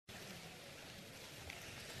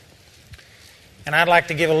And I'd like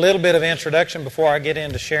to give a little bit of introduction before I get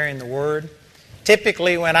into sharing the Word.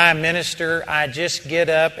 Typically when I minister, I just get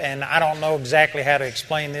up and I don't know exactly how to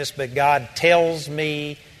explain this, but God tells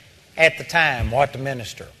me at the time what to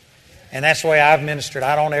minister. And that's the way I've ministered.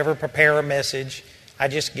 I don't ever prepare a message. I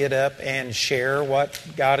just get up and share what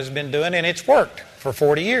God has been doing, and it's worked for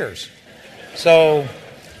 40 years. So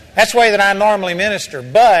that's the way that I normally minister.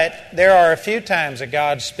 But there are a few times that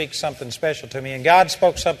God speaks something special to me, and God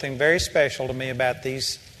spoke something very special to me about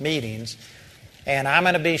these meetings. And I'm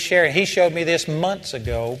going to be sharing. He showed me this months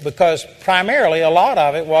ago because primarily a lot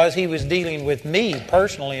of it was He was dealing with me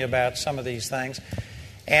personally about some of these things.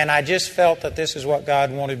 And I just felt that this is what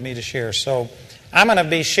God wanted me to share. So I'm going to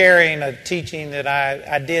be sharing a teaching that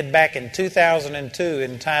I did back in 2002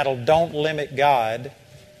 entitled Don't Limit God,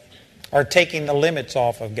 or Taking the Limits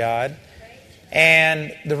Off of God.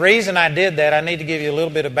 And the reason I did that, I need to give you a little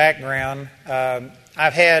bit of background.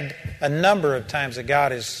 I've had a number of times that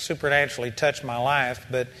God has supernaturally touched my life,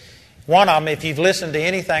 but one of them, if you've listened to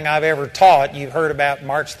anything I've ever taught, you've heard about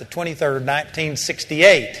March the 23rd,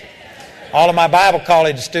 1968. All of my Bible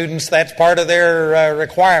college students, that's part of their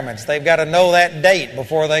requirements. They've got to know that date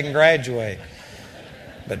before they can graduate.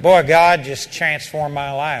 But boy, God just transformed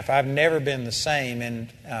my life. I've never been the same, and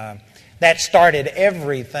that started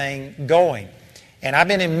everything going. And I've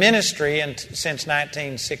been in ministry since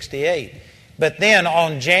 1968. But then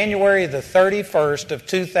on January the 31st of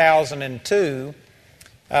 2002,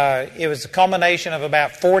 it was a culmination of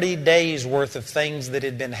about 40 days worth of things that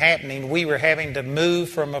had been happening. We were having to move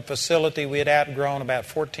from a facility we had outgrown, about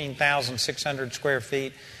 14,600 square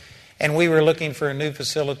feet, and we were looking for a new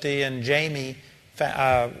facility, and Jamie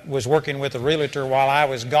was working with a realtor while I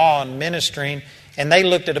was gone ministering, and they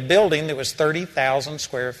looked at a building that was 30,000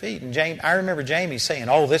 square feet. And I remember Jamie saying,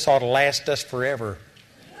 "Oh, this ought to last us forever."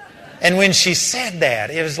 And when she said that,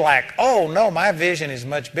 it was like, oh no, my vision is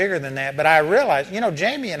much bigger than that. But I realized,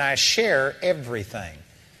 Jamie and I share everything.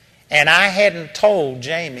 And I hadn't told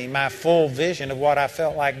Jamie my full vision of what I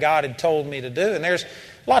felt like God had told me to do. And there's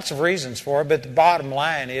lots of reasons for it, but the bottom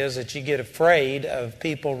line is that you get afraid of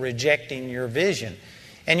people rejecting your vision.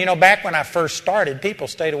 And back when I first started, people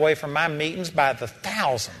stayed away from my meetings by the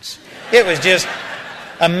thousands. It was just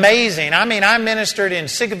amazing. I mean, I ministered in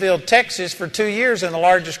Sigaville, Texas for 2 years, and the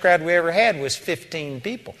largest crowd we ever had was 15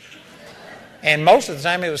 people. And most of the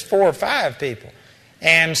time it was 4 or 5 people.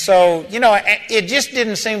 And so, it just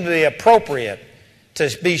didn't seem to be appropriate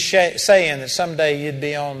to be saying that someday you'd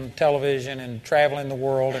be on television and traveling the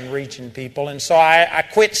world and reaching people. And so I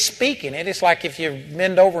quit speaking it. It's like if you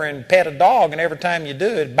bend over and pet a dog, and every time you do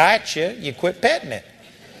it bites you, you quit petting it.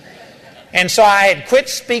 And so I had quit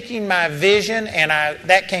speaking my vision, and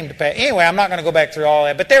that came to pass. Anyway, I'm not going to go back through all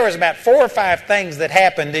that, but there was about 4 or 5 things that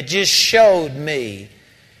happened that just showed me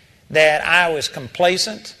that I was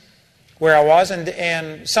complacent where I was.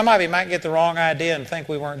 And some of you might get the wrong idea and think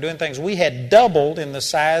we weren't doing things. We had doubled in the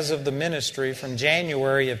size of the ministry from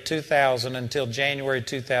January of 2000 until January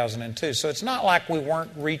 2002. So it's not like we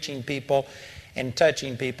weren't reaching people and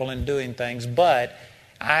touching people and doing things, but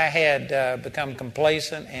I had become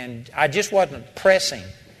complacent, and I just wasn't pressing,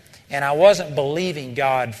 and I wasn't believing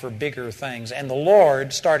God for bigger things. And the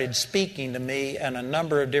Lord started speaking to me in a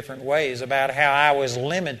number of different ways about how I was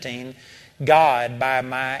limiting God by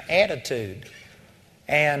my attitude.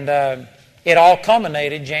 And it all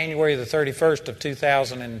culminated January the 31st of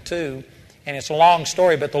 2002. And it's a long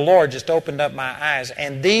story, but the Lord just opened up my eyes.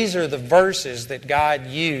 And these are the verses that God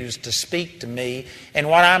used to speak to me. And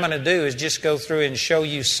what I'm going to do is just go through and show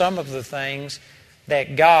you some of the things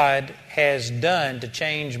that God has done to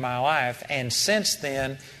change my life. And since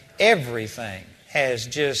then, everything has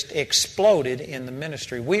just exploded in the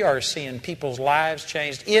ministry. We are seeing people's lives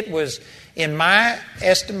changed. It was, in my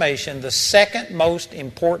estimation, the second most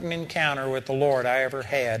important encounter with the Lord I ever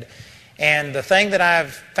had. And the thing that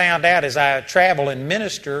I've found out as I travel and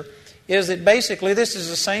minister is that basically this is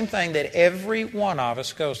the same thing that every one of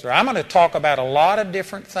us goes through. I'm going to talk about a lot of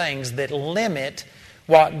different things that limit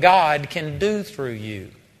what God can do through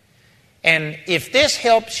you. And if this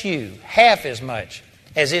helps you half as much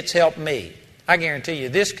as it's helped me, I guarantee you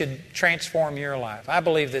this could transform your life. I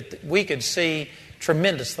believe that we could see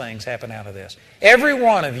tremendous things happen out of this. Every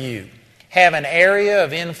one of you have an area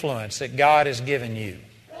of influence that God has given you.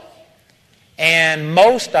 And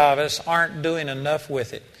most of us aren't doing enough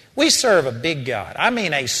with it. We serve a big God. I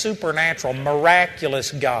mean a supernatural,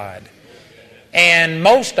 miraculous God. And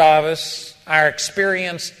most of us, our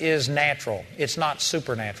experience is natural. It's not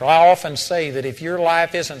supernatural. I often say that if your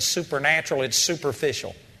life isn't supernatural, it's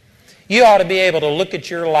superficial. You ought to be able to look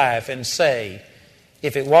at your life and say,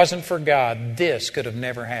 If it wasn't for God, this could have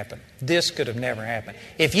never happened. This could have never happened.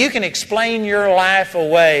 If you can explain your life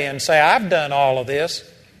away and say, I've done all of this,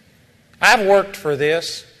 I've worked for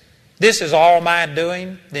this, this is all my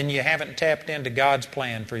doing, then you haven't tapped into God's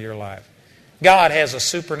plan for your life. God has a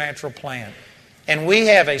supernatural plan. And we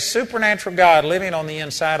have a supernatural God living on the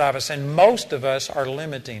inside of us, and most of us are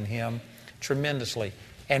limiting Him tremendously.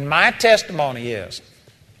 And my testimony is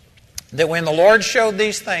that when the Lord showed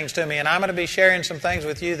these things to me, and I'm going to be sharing some things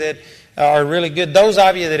with you that are really good. Those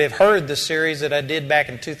of you that have heard the series that I did back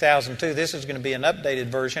in 2002, this is going to be an updated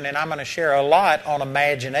version, and I'm going to share a lot on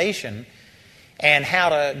imagination and how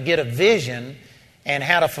to get a vision and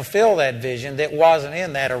how to fulfill that vision that wasn't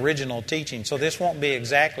in that original teaching. So this won't be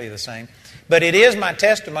exactly the same. But it is my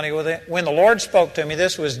testimony. When the Lord spoke to me,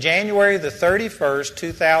 this was January the 31st,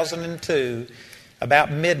 2002,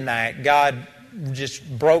 about midnight, God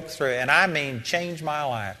just broke through, and I mean changed my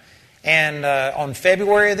life. And on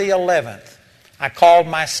February the 11th, I called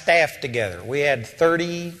my staff together. We had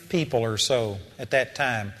 30 people or so at that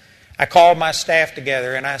time. I called my staff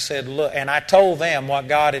together and I said, look, and I told them what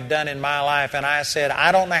God had done in my life, and I said,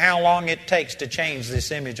 I don't know how long it takes to change this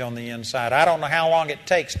image on the inside. I don't know how long it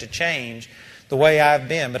takes to change the way I've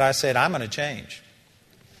been, but I said, I'm going to change.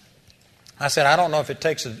 I said, I don't know if it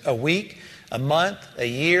takes a week, a month, a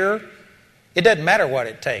year. It doesn't matter what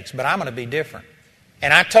it takes, but I'm going to be different.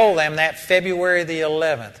 And I told them that February the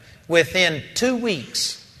 11th. Within 2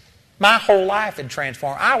 weeks, my whole life had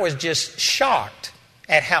transformed. I was just shocked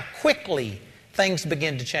at how quickly things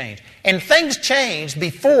began to change. And things changed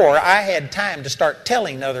before I had time to start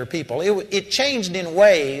telling other people. It changed in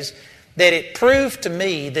ways that it proved to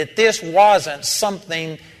me that this wasn't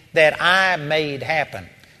something that I made happen.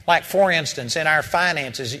 Like, for instance, in our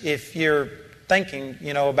finances, if you're thinking,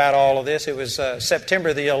 about all of this, it was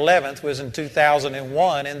September the 11th was in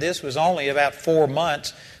 2001, and this was only about 5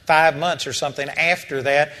 months or something after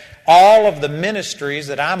that. All of the ministries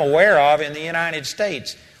that I'm aware of in the United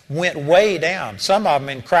States went way down. Some of them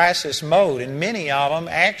in crisis mode, and many of them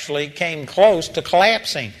actually came close to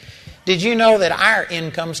collapsing. Did you know that our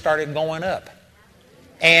income started going up?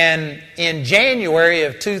 And in January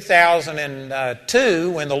of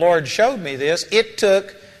 2002, when the Lord showed me this, it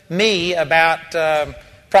took me about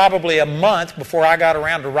probably a month before I got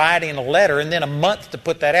around to writing a letter, and then a month to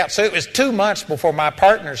put that out. So it was 2 months before my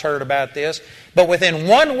partners heard about this. But within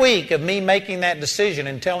 1 week of me making that decision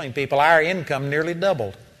and telling people, our income nearly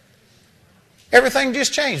doubled. Everything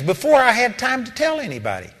just changed before I had time to tell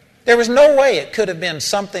anybody. There was no way it could have been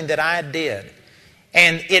something that I did.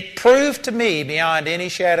 And it proved to me beyond any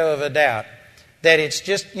shadow of a doubt that it's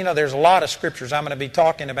just, there's a lot of scriptures. I'm going to be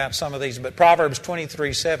talking about some of these, but Proverbs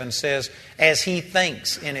 23:7 says, as he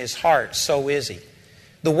thinks in his heart, so is he.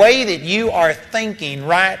 The way that you are thinking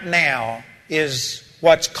right now is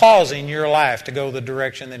what's causing your life to go the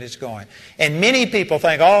direction that it's going. And many people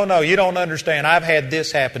think, oh no, you don't understand. I've had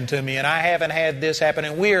this happen to me, and I haven't had this happen,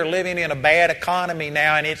 and we are living in a bad economy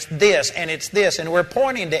now, and it's this, and we're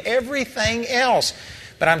pointing to everything else.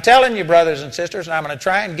 But I'm telling you, brothers and sisters, and I'm going to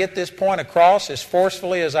try and get this point across as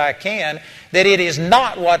forcefully as I can, that it is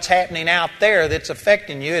not what's happening out there that's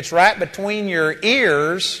affecting you. It's right between your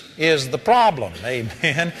ears is the problem.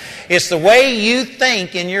 Amen. It's the way you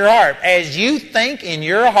think in your heart. As you think in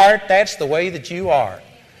your heart, that's the way that you are.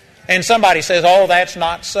 And somebody says, oh, that's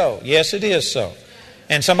not so. Yes, it is so.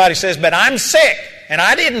 And somebody says, but I'm sick, and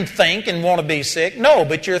I didn't think and want to be sick. No,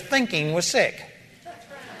 but your thinking was sick.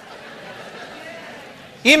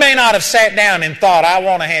 You may not have sat down and thought, I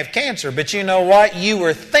want to have cancer, but you know what? You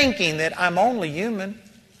were thinking that I'm only human.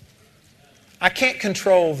 I can't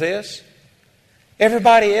control this.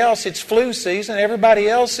 Everybody else, it's flu season. Everybody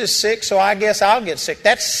else is sick, so I guess I'll get sick.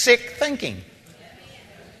 That's sick thinking.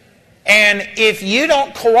 And if you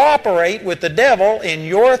don't cooperate with the devil in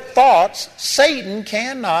your thoughts, Satan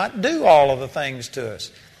cannot do all of the things to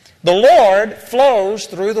us. The Lord flows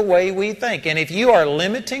through the way we think. And if you are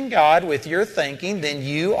limiting God with your thinking, then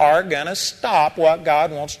you are going to stop what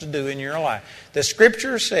God wants to do in your life. The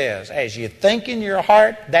Scripture says, as you think in your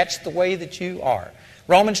heart, that's the way that you are.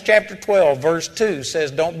 Romans chapter 12, verse 2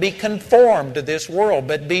 says, don't be conformed to this world,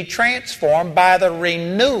 but be transformed by the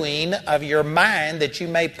renewing of your mind, that you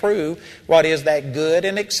may prove what is that good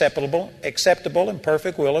and acceptable and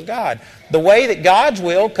perfect will of God. The way that God's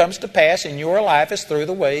will comes to pass in your life is through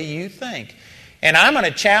the way you think. And I'm going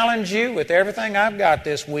to challenge you with everything I've got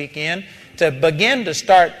this weekend to begin to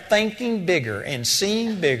start thinking bigger and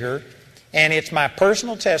seeing bigger. And it's my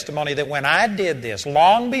personal testimony that when I did this,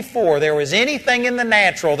 long before there was anything in the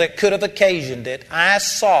natural that could have occasioned it, I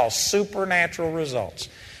saw supernatural results.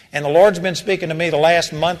 And the Lord's been speaking to me the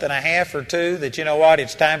last month and a half or two that, you know what,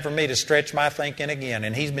 it's time for me to stretch my thinking again.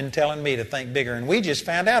 And He's been telling me to think bigger. And we just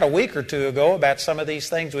found out a week or two ago about some of these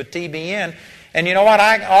things with TBN. And you know what,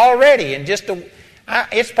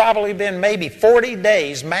 it's probably been maybe 40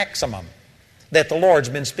 days maximum that the Lord's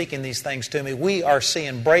been speaking these things to me. We are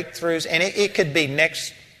seeing breakthroughs, and it could be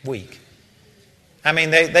next week. I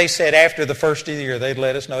mean, they said after the first of the year they'd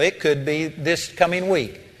let us know. It could be this coming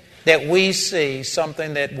week that we see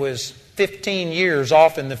something that was 15 years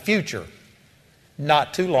off in the future,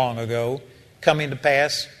 not too long ago, coming to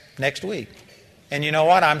pass next week. And you know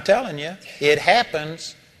what? I'm telling you, it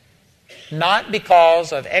happens not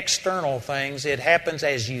because of external things. It happens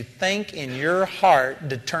as you think in your heart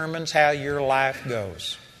determines how your life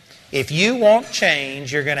goes. If you want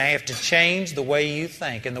change, you're going to have to change the way you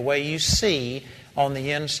think and the way you see on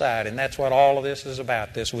the inside. And that's what all of this is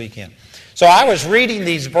about this weekend. So I was reading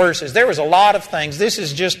these verses. There was a lot of things. This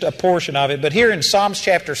is just a portion of it. But here in Psalms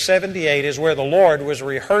chapter 78 is where the Lord was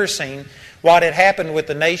rehearsing what had happened with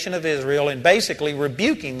the nation of Israel and basically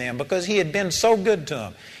rebuking them because He had been so good to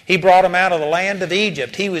them. He brought them out of the land of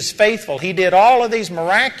Egypt. He was faithful. He did all of these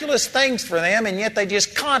miraculous things for them, and yet they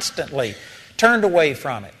just constantly turned away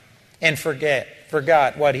from it and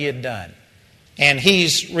forgot what He had done. And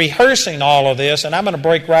He's rehearsing all of this, and I'm going to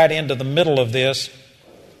break right into the middle of this.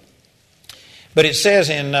 But it says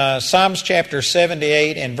in Psalms chapter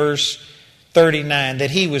 78 and verse 39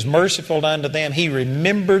 that He was merciful unto them. He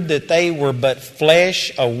remembered that they were but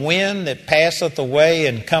flesh, a wind that passeth away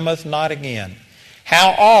and cometh not again.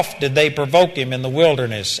 How oft did they provoke Him in the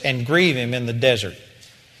wilderness and grieve Him in the desert?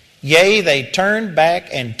 Yea, they turned back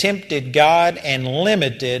and tempted God and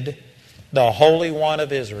limited the Holy One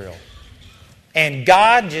of Israel. And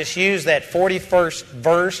God just used that 41st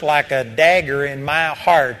verse like a dagger in my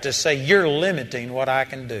heart to say, you're limiting what I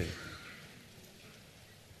can do.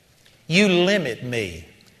 You limit me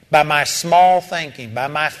by my small thinking, by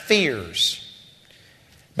my fears,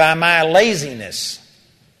 by my laziness,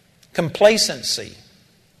 complacency,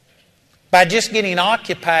 by just getting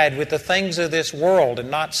occupied with the things of this world and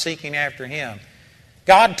not seeking after Him.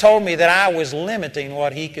 God told me that I was limiting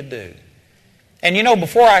what He could do. And you know,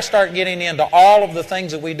 before I start getting into all of the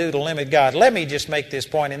things that we do to limit God, let me just make this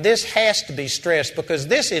point, and this has to be stressed because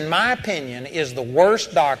this, in my opinion, is the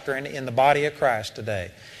worst doctrine in the body of Christ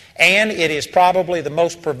today. And it is probably the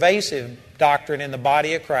most pervasive doctrine in the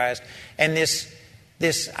body of Christ. And this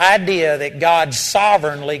idea that God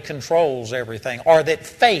sovereignly controls everything, or that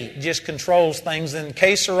fate just controls things, and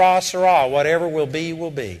que sera, sera, whatever will be, will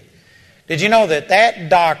be. Did you know that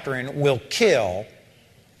doctrine will kill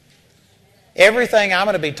everything I'm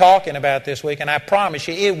going to be talking about this week? And I promise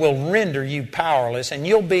you, it will render you powerless, and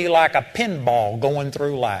you'll be like a pinball going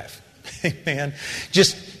through life. Amen.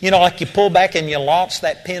 Just, like you pull back and you launch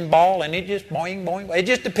that pinball and it just boing, boing. It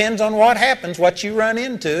just depends on what happens, what you run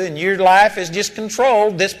into, and your life is just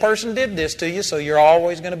controlled. This person did this to you, so you're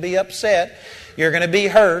always going to be upset. You're going to be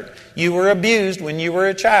hurt. You were abused when you were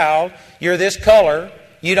a child. You're this color.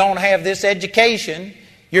 You don't have this education.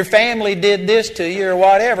 Your family did this to you or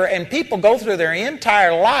whatever. And people go through their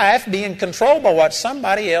entire life being controlled by what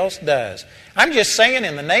somebody else does. I'm just saying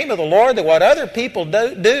in the name of the Lord that what other people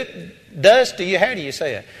does to you, how do you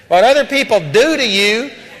say it? What other people do to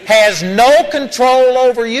you has no control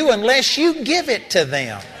over you unless you give it to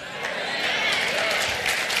them.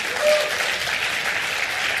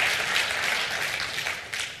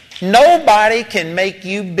 Nobody can make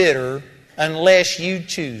you bitter unless you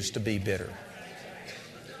choose to be bitter.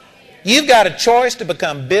 You've got a choice to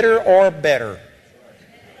become bitter or better.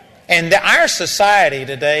 And our society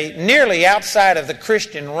today, nearly outside of the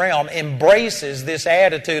Christian realm, embraces this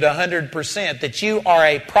attitude 100% that you are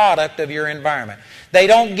a product of your environment. They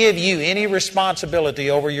don't give you any responsibility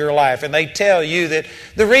over your life. And they tell you that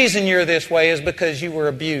the reason you're this way is because you were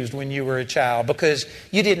abused when you were a child, because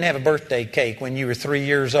you didn't have a birthday cake when you were 3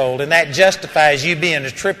 years old, and that justifies you being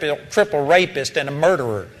a triple rapist and a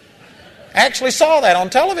murderer. I actually saw that on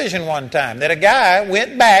television one time, that a guy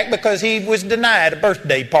went back because he was denied a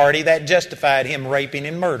birthday party that justified him raping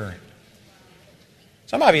and murdering.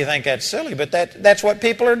 Some of you think that's silly, but that's what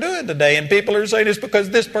people are doing today. And people are saying it's because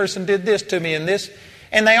this person did this to me and this.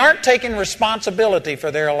 And they aren't taking responsibility for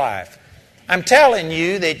their life. I'm telling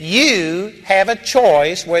you that you have a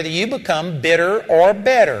choice whether you become bitter or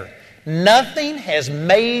better. Nothing has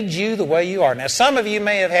made you the way you are. Now, some of you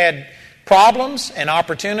may have had problems and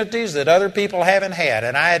opportunities that other people haven't had,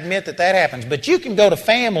 and I admit that happens. But you can go to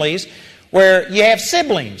families where you have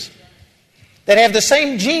siblings that have the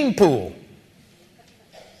same gene pool.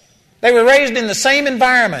 They were raised in the same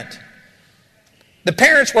environment. The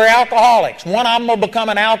parents were alcoholics. One of them will become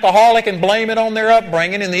an alcoholic and blame it on their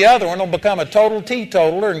upbringing, and the other one will become a total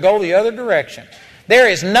teetotaler and go the other direction. There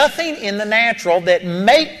is nothing in the natural that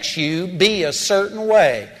makes you be a certain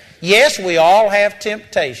way. Yes, we all have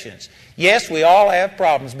temptations. Yes, we all have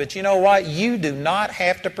problems. But you know what? You do not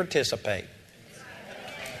have to participate.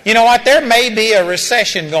 You know what? There may be a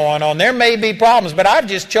recession going on. There may be problems, but I've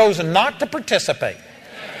just chosen not to participate.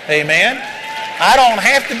 Amen? I don't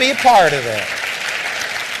have to be a part of that.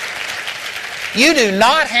 You do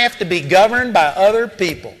not have to be governed by other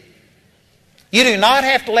people. You do not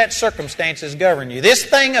have to let circumstances govern you. This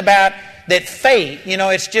thing about that fate,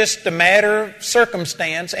 it's just a matter of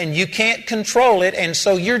circumstance and you can't control it, and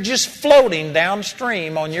so you're just floating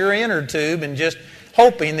downstream on your inner tube and just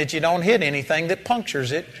hoping that you don't hit anything that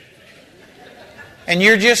punctures it. And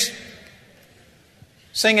you're just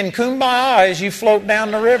singing Kumbaya as you float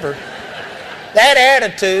down the river. That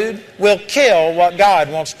attitude will kill what God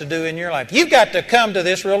wants to do in your life. You've got to come to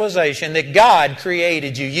this realization that God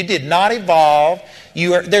created you. You did not evolve.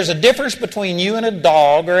 There's a difference between you and a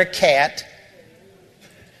dog or a cat.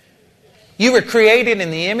 You were created in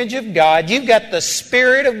the image of God. You've got the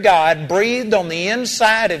Spirit of God breathed on the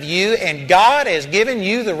inside of you, and God has given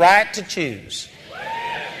you the right to choose.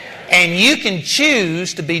 And you can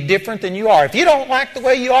choose to be different than you are. If you don't like the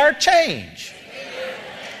way you are, change.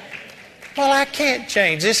 Well, I can't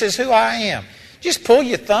change. This is who I am. Just pull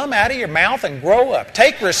your thumb out of your mouth and grow up.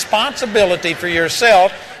 Take responsibility for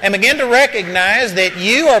yourself and begin to recognize that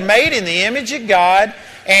you are made in the image of God.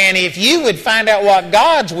 And if you would find out what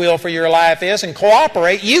God's will for your life is and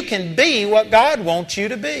cooperate, you can be what God wants you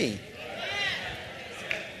to be.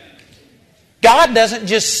 God doesn't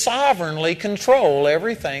just sovereignly control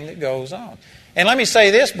everything that goes on. And let me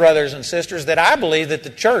say this, brothers and sisters, that I believe that the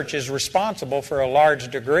church is responsible for a large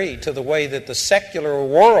degree to the way that the secular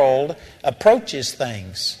world approaches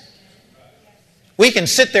things. We can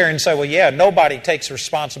sit there and say, well, yeah, nobody takes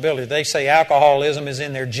responsibility. They say alcoholism is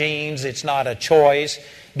in their genes, it's not a choice.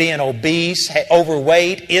 Being obese,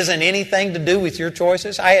 overweight, isn't anything to do with your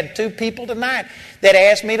choices. I had 2 people tonight that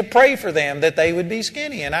asked me to pray for them that they would be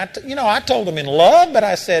skinny. And I told them in love, but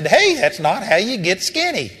I said, hey, that's not how you get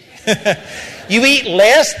skinny. You eat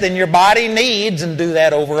less than your body needs and do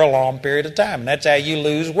that over a long period of time. That's how you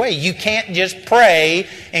lose weight. You can't just pray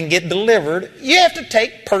and get delivered. You have to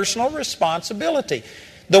take personal responsibility.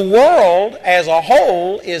 The world as a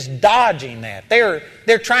whole is dodging that.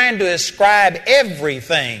 They're trying to ascribe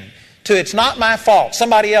everything to it's not my fault.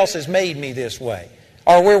 Somebody else has made me this way.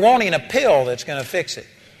 Or we're wanting a pill that's going to fix it.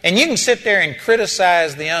 And you can sit there and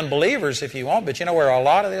criticize the unbelievers if you want, but you know where a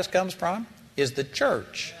lot of this comes from? Is the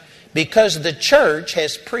church. Because the church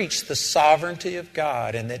has preached the sovereignty of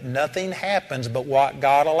God and that nothing happens but what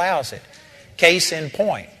God allows it. Case in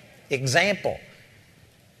point. Example.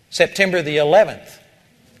 September the 11th.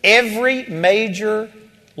 Every major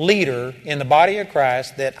leader in the body of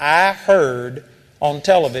Christ that I heard on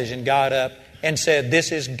television got up and said,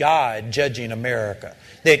 this is God judging America.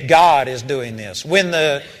 That God is doing this. When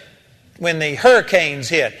the hurricanes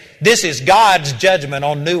hit, this is God's judgment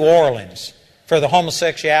on New Orleans for the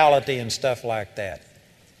homosexuality and stuff like that.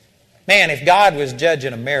 Man, if God was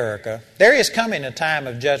judging America, there is coming a time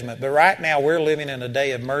of judgment, but right now we're living in a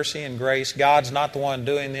day of mercy and grace. God's not the one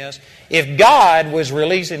doing this. If God was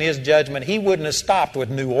releasing His judgment, He wouldn't have stopped with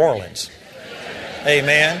New Orleans.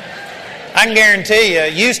 Amen. I can guarantee you,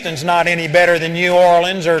 Houston's not any better than New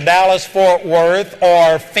Orleans or Dallas, Fort Worth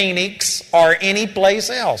or Phoenix or any place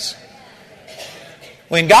else.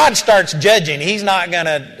 When God starts judging, He's not going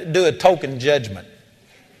to do a token judgment.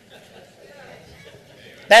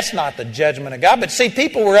 That's not the judgment of God. But see,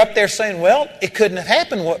 people were up there saying, well, it couldn't have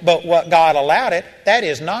happened but what God allowed it. That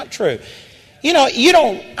is not true.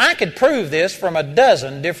 I could prove this from a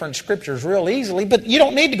dozen different scriptures real easily, but you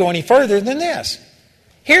don't need to go any further than this.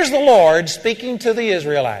 Here's the Lord speaking to the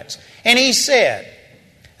Israelites. And He said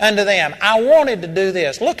unto them, I wanted to do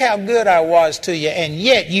this. Look how good I was to you, and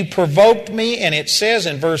yet you provoked me. And it says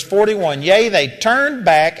in verse 41, yea, they turned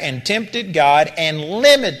back and tempted God and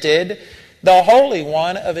limited the Holy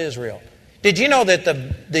One of Israel. Did you know that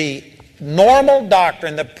the normal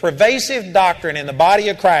doctrine, the pervasive doctrine in the body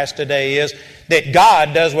of Christ today is that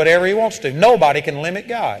God does whatever He wants to. Nobody can limit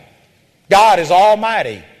God. God is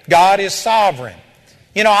almighty. God is sovereign.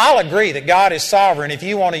 I'll agree that God is sovereign if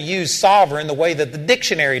you want to use sovereign the way that the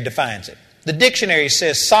dictionary defines it. The dictionary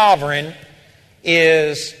says sovereign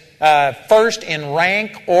is first in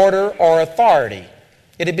rank, order, or authority.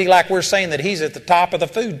 It'd be like we're saying that He's at the top of the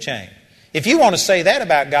food chain. If you want to say that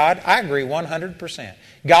about God, I agree 100%.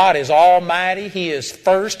 God is almighty. He is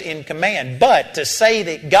first in command. But to say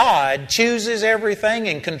that God chooses everything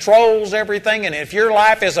and controls everything, and if your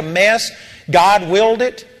life is a mess, God willed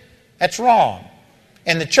it, that's wrong.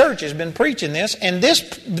 And the church has been preaching this, and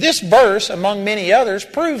this verse, among many others,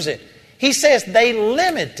 proves it. He says they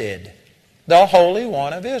limited the Holy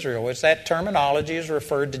One of Israel, which that terminology is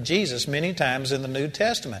referred to Jesus many times in the New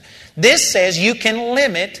Testament. This says you can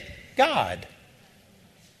limit God.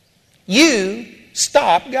 You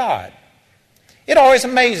stop God. It always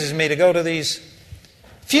amazes me to go to these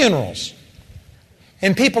funerals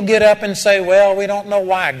and people get up and say, well, we don't know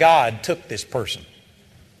why God took this person.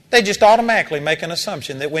 They just automatically make an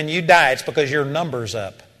assumption that when you die, it's because your number's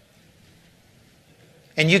up.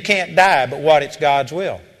 And you can't die but what it's God's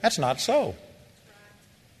will. That's not so.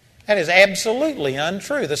 That is absolutely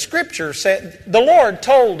untrue. The Scripture said, the Lord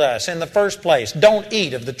told us in the first place, don't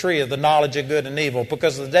eat of the tree of the knowledge of good and evil,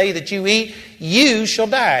 because the day that you eat, you shall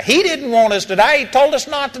die. He didn't want us to die. He told us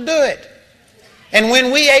not to do it. And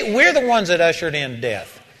when we ate, we're the ones that ushered in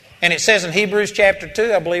death. And it says in Hebrews chapter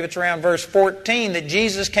 2, I believe it's around verse 14, that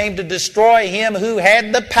Jesus came to destroy him who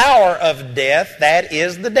had the power of death, that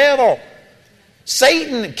is the devil.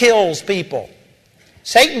 Satan kills people.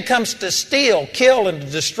 Satan comes to steal, kill, and to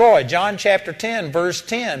destroy. John chapter 10, verse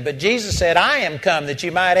 10. But Jesus said, I am come that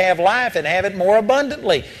you might have life and have it more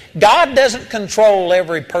abundantly. God doesn't control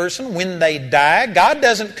every person when they die. God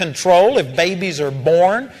doesn't control if babies are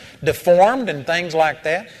born deformed and things like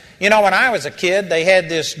that. You know, when I was a kid, they had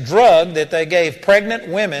this drug that they gave pregnant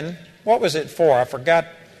women. What was it for? I forgot.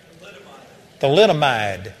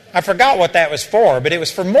 Thalidomide. I forgot what that was for, but it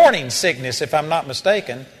was for morning sickness, if I'm not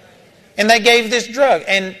mistaken. And they gave this drug.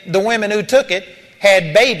 And the women who took it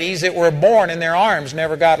had babies that were born and their arms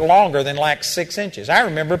never got longer than like 6 inches. I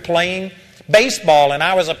remember playing baseball and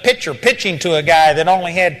I was a pitcher pitching to a guy that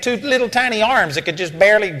only had 2 little tiny arms that could just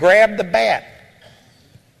barely grab the bat.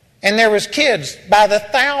 And there was kids by the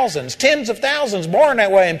thousands, tens of thousands born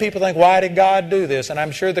that way. And people think, why did God do this? And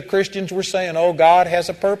I'm sure the Christians were saying, oh, God has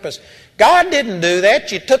a purpose. God didn't do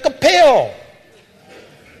that. You took a pill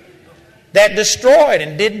that destroyed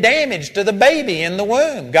and did damage to the baby in the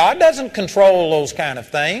womb. God doesn't control those kind of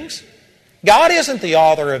things. God isn't the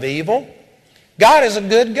author of evil. God is a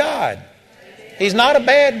good God. He's not a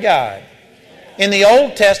bad God. In the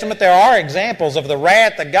Old Testament, there are examples of the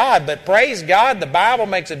wrath of God, but praise God, the Bible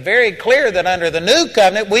makes it very clear that under the new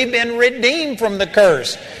covenant, we've been redeemed from the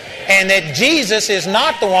curse, and that Jesus is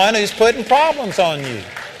not the one who's putting problems on you.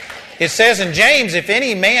 It says in James, if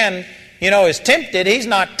any man is tempted, he's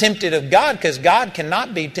not tempted of God, because God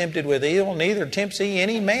cannot be tempted with evil, neither tempts he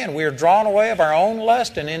any man. We are drawn away of our own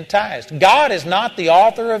lust and enticed. God is not the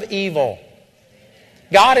author of evil.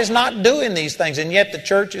 God is not doing these things, and yet the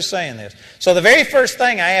church is saying this. So the very first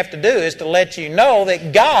thing I have to do is to let you know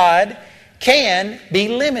that God can be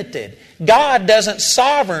limited. God doesn't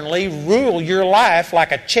sovereignly rule your life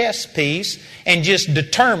like a chess piece and just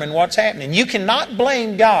determine what's happening. You cannot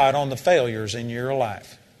blame God on the failures in your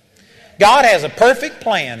life. God has a perfect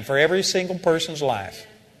plan for every single person's life.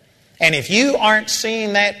 And if you aren't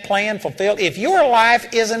seeing that plan fulfilled, if your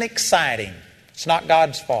life isn't exciting, it's not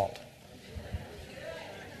God's fault.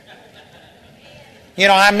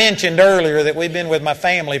 I mentioned earlier that we've been with my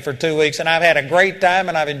family for 2 weeks, and I've had a great time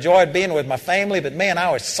and I've enjoyed being with my family, but man, I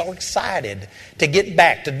was so excited to get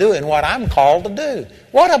back to doing what I'm called to do.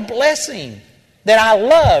 What a blessing that I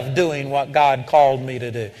love doing what God called me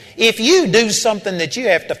to do. If you do something that you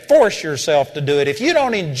have to force yourself to do it, if you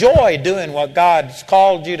don't enjoy doing what God's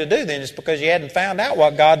called you to do, then it's because you hadn't found out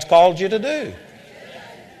what God's called you to do.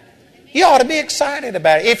 You ought to be excited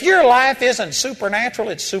about it. If your life isn't supernatural,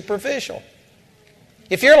 it's superficial.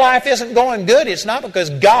 If your life isn't going good, it's not because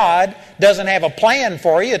God doesn't have a plan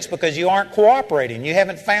for you. It's because you aren't cooperating. You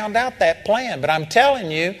haven't found out that plan. But I'm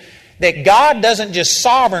telling you that God doesn't just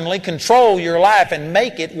sovereignly control your life and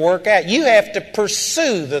make it work out. You have to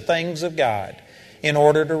pursue the things of God in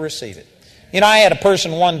order to receive it. I had a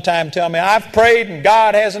person one time tell me, I've prayed and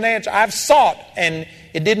God hasn't answered. I've sought and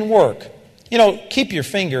it didn't work. Keep your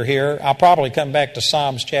finger here. I'll probably come back to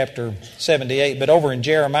Psalms chapter 78, but over in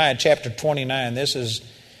Jeremiah chapter 29, this has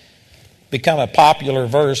become a popular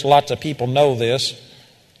verse. Lots of people know this.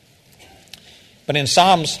 But in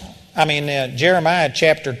Jeremiah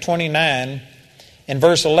chapter 29 and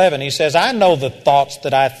verse 11, he says, I know the thoughts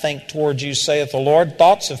that I think towards you, saith the Lord,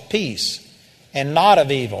 thoughts of peace and not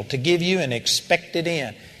of evil, to give you an expected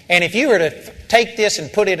end. And if you were to take this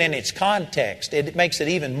and put it in its context, it makes it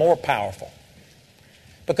even more powerful.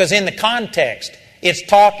 Because in the context, It's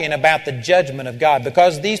talking about the judgment of God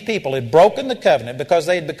because these people had broken the covenant, because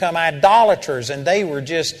they had become idolaters and they were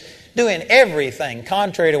just doing everything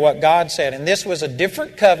contrary to what God said. And this was a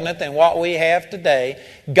different covenant than what we have today.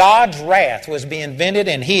 God's wrath was being vented,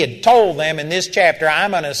 and He had told them in this chapter,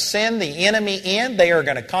 I'm going to send the enemy in. They are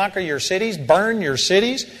going to conquer your cities, burn your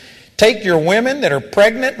cities, take your women that are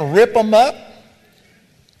pregnant and rip them up.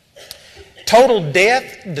 Total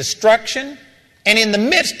death, destruction. And in the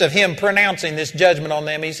midst of Him pronouncing this judgment on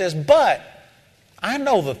them, He says, but I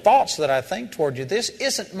know the thoughts that I think toward you. This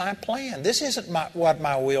isn't my plan. This isn't what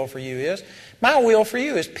my will for you is. My will for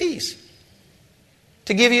you is peace,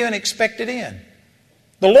 to give you an expected end.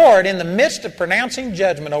 The Lord, in the midst of pronouncing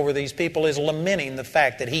judgment over these people, is lamenting the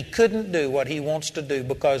fact that He couldn't do what He wants to do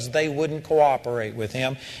because they wouldn't cooperate with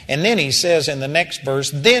Him. And then He says in the next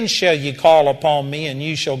verse, then shall ye call upon me, and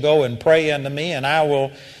you shall go and pray unto me, and I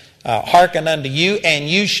will hearken unto you, and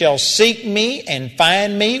you shall seek me and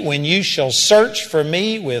find me when you shall search for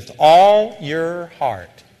me with all your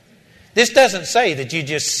heart. This doesn't say that you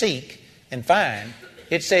just seek and find.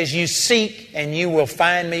 It says you seek and you will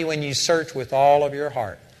find me when you search with all of your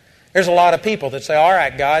heart. There's a lot of people that say, all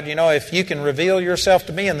right, God, if you can reveal yourself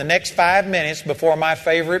to me in the next 5 minutes before my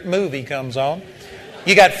favorite movie comes on,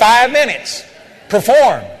 you got 5 minutes.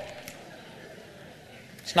 Perform.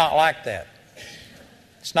 It's not like that.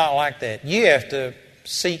 It's not like that. You have to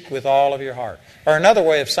seek with all of your heart. Or another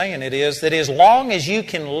way of saying it is that as long as you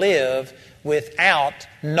can live without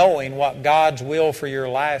knowing what God's will for your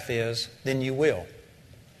life is, then you will.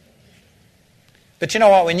 But you know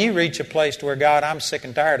what? When you reach a place to where, God, I'm sick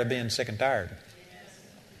and tired of being sick and tired,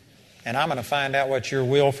 and I'm going to find out what your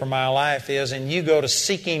will for my life is, and you go to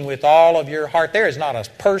seeking with all of your heart. There is not a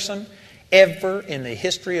person ever in the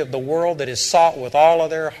history of the world that has sought with all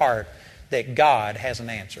of their heart that God hasn't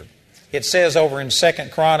answered. It says over in 2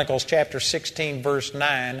 Chronicles chapter 16, verse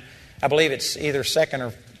 9, I believe it's either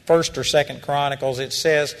 1st or 2nd Chronicles, it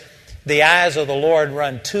says, the eyes of the Lord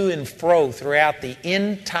run to and fro throughout the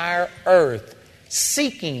entire earth,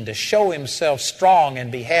 seeking to show Himself strong in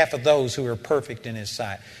behalf of those who are perfect in His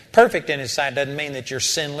sight. Perfect in His sight doesn't mean that you're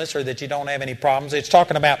sinless or that you don't have any problems. It's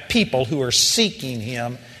talking about people who are seeking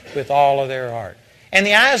Him with all of their heart. And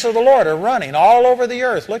the eyes of the Lord are running all over the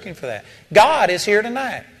earth looking for that. God is here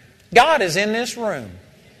tonight. God is in this room.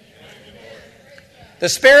 The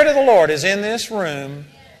Spirit of the Lord is in this room,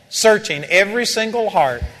 searching every single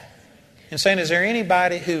heart and saying, is there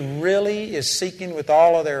anybody who really is seeking with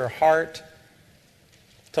all of their heart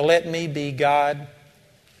to let me be God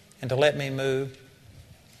and to let me move?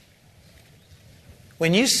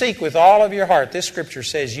 When you seek with all of your heart, this Scripture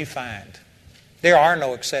says you find. There are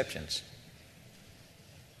no exceptions.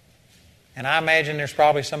 And I imagine there's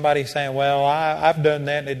probably somebody saying, well, I've done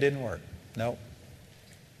that and it didn't work. No.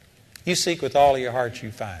 You seek with all of your heart,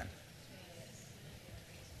 you find.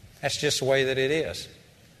 That's just the way that it is.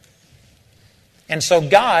 And so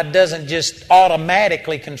God doesn't just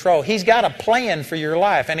automatically control. He's got a plan for your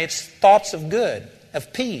life, and it's thoughts of good,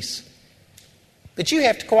 of peace. But you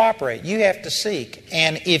have to cooperate. You have to seek.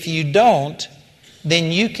 And if you don't,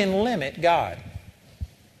 then you can limit God.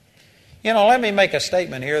 Let me make a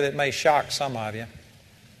statement here that may shock some of you.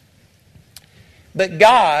 But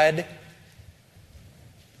God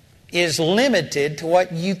is limited to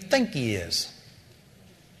what you think He is.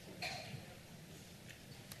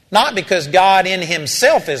 Not because God in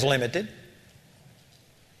Himself is limited.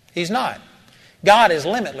 He's not. God is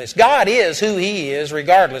limitless. God is who He is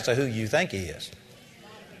regardless of who you think He is.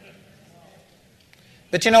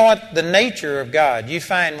 But you know what? The nature of God, you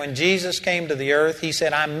find when Jesus came to the earth, He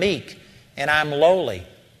said, I'm meek and I'm lowly.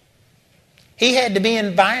 He had to be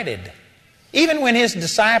invited. Even when His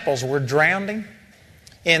disciples were drowning,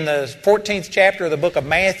 in the 14th chapter of the book of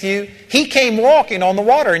Matthew, He came walking on the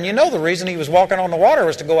water. And you know the reason He was walking on the water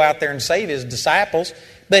was to go out there and save His disciples.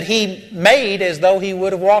 But He made as though He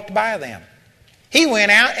would have walked by them. He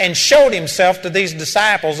went out and showed Himself to these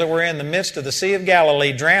disciples that were in the midst of the Sea of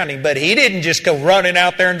Galilee drowning. But He didn't just go running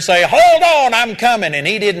out there and say, hold on, I'm coming. And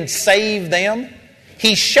He didn't save them.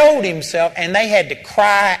 He showed Himself, and they had to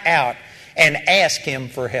cry out and ask Him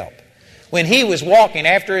for help. When He was walking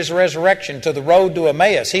after His resurrection to the road to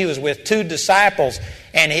Emmaus, He was with 2 disciples,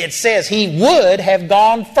 and it says He would have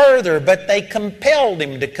gone further, but they compelled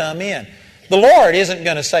Him to come in. The Lord isn't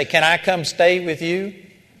going to say, can I come stay with you?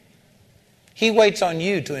 He waits on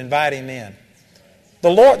you to invite Him in. The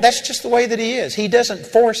Lord, that's just the way that He is. He doesn't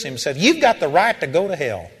force Himself. You've got the right to go to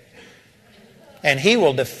hell. And He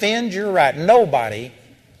will defend your right. Nobody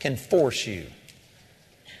can force you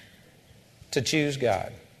to choose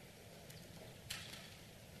God.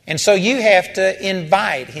 And so you have to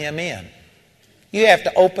invite Him in. You have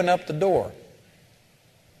to open up the door.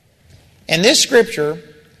 And this scripture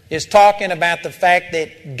is talking about the fact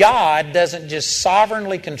that God doesn't just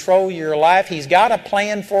sovereignly control your life. He's got a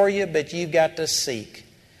plan for you, but you've got to seek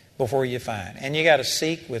before you find. And you've got to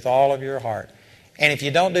seek with all of your heart. And if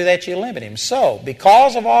you don't do that, you limit Him. So,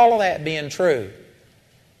 because of all of that being true,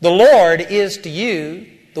 the Lord is to you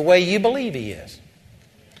the way you believe He is.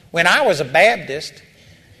 When I was a Baptist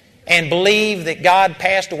and believed that God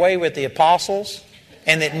passed away with the apostles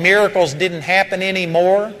and that miracles didn't happen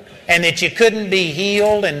anymore and that you couldn't be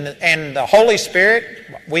healed and the Holy Spirit,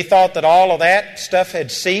 we thought that all of that stuff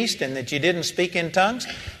had ceased and that you didn't speak in tongues.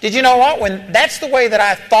 Did you know what? When that's the way that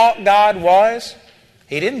I thought God was,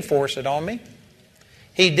 He didn't force it on me.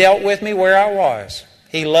 He dealt with me where I was.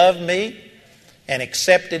 He loved me and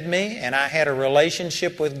accepted me, and I had a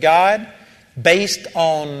relationship with God based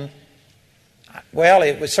on, well,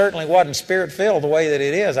 it certainly wasn't Spirit-filled the way that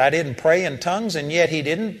it is. I didn't pray in tongues, and yet He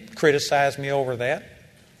didn't criticize me over that.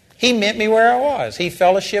 He met me where I was. He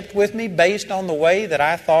fellowshiped with me based on the way that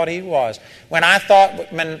I thought He was. When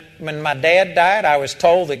my dad died, I was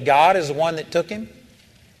told that God is the one that took him,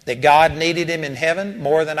 that God needed him in heaven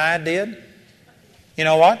more than I did. You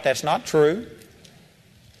know what? That's not true.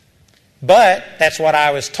 But that's what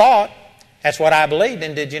I was taught. That's what I believed.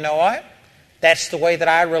 And did you know what? That's the way that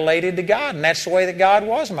I related to God, and that's the way that God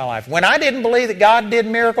was in my life. When I didn't believe that God did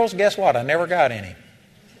miracles, guess what? I never got any.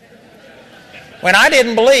 When I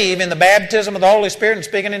didn't believe in the baptism of the Holy Spirit and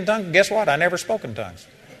speaking in tongues, guess what? I never spoke in tongues.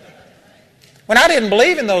 When I didn't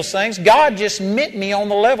believe in those things, God just met me on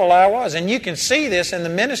the level I was. And you can see this in the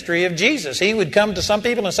ministry of Jesus. He would come to some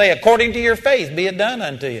people and say, according to your faith, be it done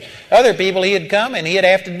unto you. Other people, He'd come and He'd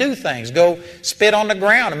have to do things. Go spit on the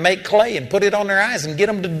ground and make clay and put it on their eyes and get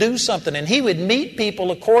them to do something. And He would meet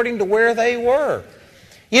people according to where they were.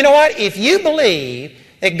 You know what? If you believe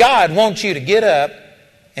that God wants you to get up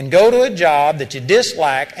and go to a job that you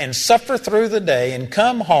dislike and suffer through the day and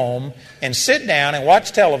come home and sit down and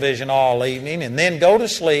watch television all evening and then go to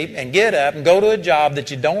sleep and get up and go to a job that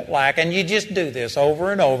you don't like, and you just do this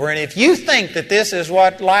over and over. And if you think that this is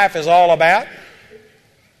what life is all about,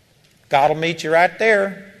 God will meet you right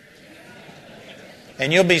there.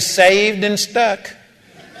 And you'll be saved and stuck.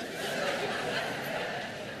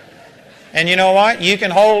 And you know what? You can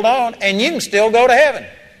hold on and you can still go to heaven.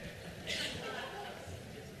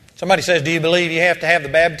 Somebody says, do you believe you have to have the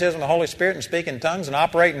baptism of the Holy Spirit and speak in tongues and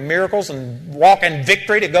operate in miracles and walk in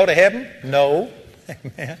victory to go to heaven? No.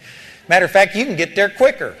 Matter of fact, you can get there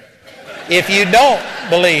quicker if you don't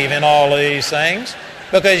believe in all of these things,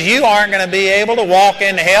 because you aren't going to be able to walk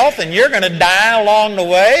in health and you're going to die along the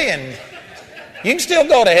way, and you can still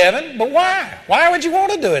go to heaven. But why? Why would you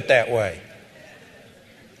want to do it that way?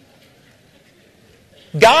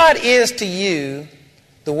 God is to you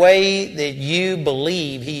the way that you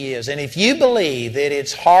believe He is. And if you believe that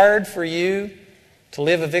it's hard for you to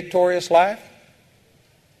live a victorious life,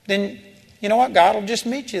 then you know what? God will just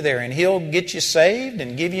meet you there, and He'll get you saved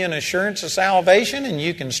and give you an assurance of salvation, and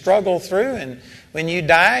you can struggle through, and when you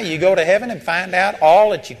die, you go to heaven and find out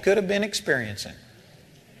all that you could have been experiencing.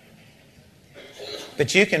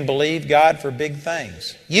 But you can believe God for big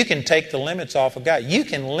things. You can take the limits off of God. You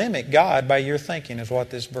can limit God by your thinking, is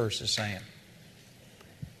what this verse is saying.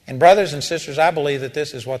 And brothers and sisters, I believe that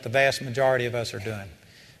this is what the vast majority of us are doing.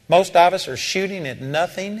 Most of us are shooting at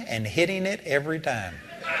nothing and hitting it every time.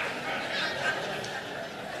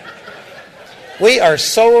 We are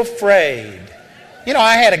so afraid. You know,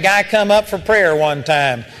 I had a guy come up for prayer one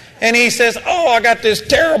time, and he says, oh, I got this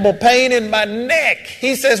terrible pain in my neck.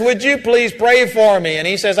 He says, would you please pray for me? And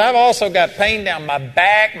he says, I've also got pain down my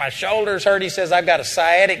back, my shoulders hurt. He says, I've got a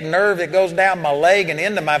sciatic nerve that goes down my leg and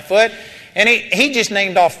into my foot. And he just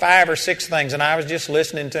named off 5 or 6 things, and I was just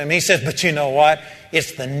listening to him. He says, but you know what?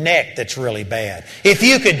 It's the neck that's really bad. If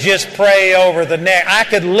you could just pray over the neck, I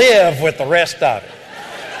could live with the rest of it.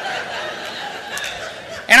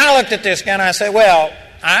 And I looked at this guy and I said, well,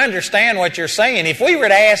 I understand what you're saying. If we were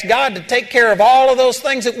to ask God to take care of all of those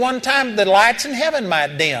things at one time, the lights in heaven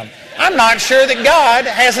might dim. I'm not sure that God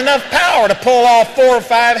has enough power to pull off 4 or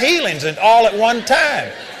 5 healings all at one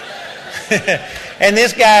time. And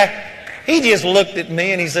this guy, he just looked at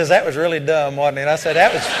me and he says, that was really dumb, wasn't it? I said,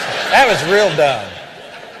 that was real dumb.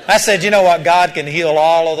 I said, you know what? God can heal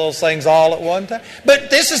all of those things all at one time. But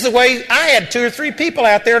this is the way, I had 2 or 3 people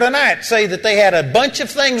out there tonight say that they had a bunch of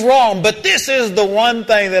things wrong, but this is the one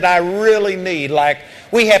thing that I really need. Like,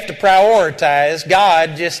 we have to prioritize.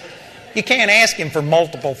 God just, you can't ask Him for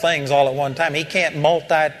multiple things all at one time. He can't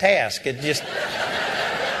multitask. It just,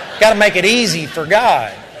 got to make it easy for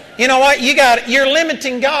God. You know what? You're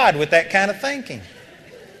limiting God with that kind of thinking.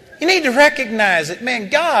 You need to recognize that, man,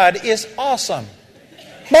 God is awesome.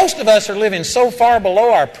 Most of us are living so far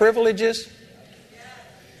below our privileges.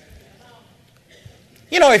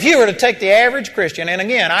 You know, if you were to take the average Christian, and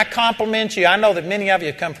again, I compliment you. I know that many of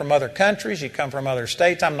you come from other countries, you come from other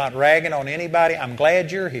states. I'm not ragging on anybody. I'm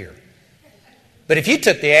glad you're here. But if you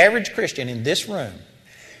took the average Christian in this room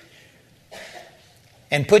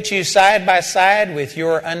and put you side by side with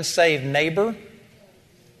your unsaved neighbor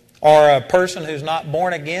or a person who's not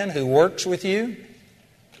born again who works with you,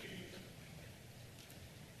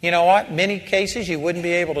 you know what? In many cases, you wouldn't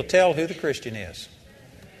be able to tell who the Christian is.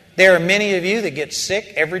 There are many of you that get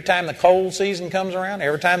sick every time the cold season comes around,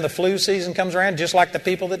 every time the flu season comes around, just like the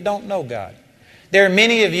people that don't know God. There are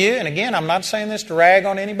many of you, and again, I'm not saying this to rag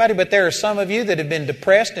on anybody, but there are some of you that have been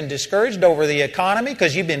depressed and discouraged over the economy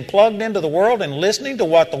because you've been plugged into the world and listening to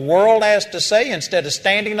what the world has to say instead of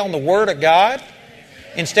standing on the Word of God,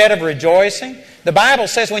 instead of rejoicing. The Bible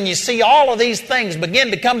says when you see all of these things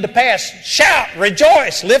begin to come to pass, shout,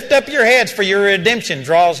 rejoice, lift up your heads for your redemption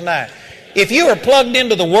draws nigh. If you are plugged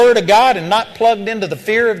into the Word of God and not plugged into the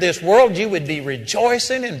fear of this world, you would be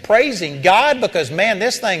rejoicing and praising God because, man,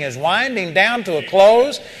 this thing is winding down to a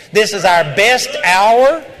close. This is our best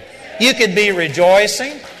hour. You could be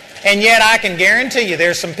rejoicing. And yet I can guarantee you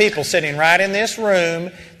there's some people sitting right in this room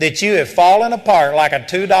that you have fallen apart like a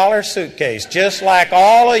 $2 suitcase, just like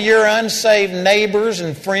all of your unsaved neighbors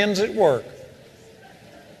and friends at work.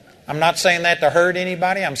 I'm not saying that to hurt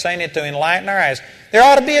anybody. I'm saying it to enlighten our eyes. There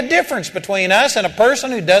ought to be a difference between us and a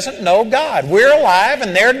person who doesn't know God. We're alive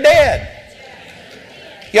and they're dead.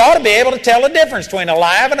 You ought to be able to tell the difference between a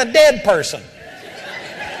alive and a dead person.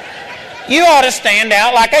 You ought to stand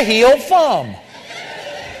out like a healed thumb.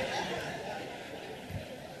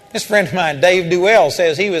 This friend of mine, Dave Duell,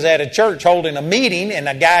 says he was at a church holding a meeting and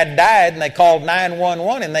a guy died and they called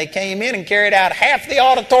 911 and they came in and carried out half the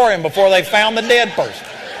auditorium before they found the dead person.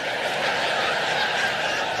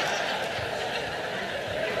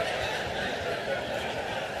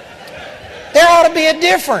 There ought to be a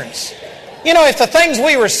difference. You know, if the things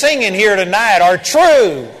we were singing here tonight are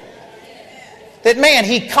true, that, man,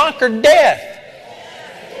 He conquered death,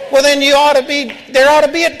 well, then there ought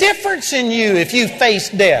to be a difference in you if you face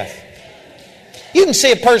death. You can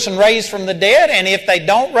see a person raised from the dead, and if they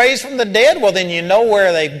don't raise from the dead, well, then you know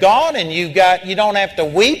where they've gone, and you don't have to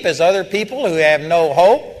weep as other people who have no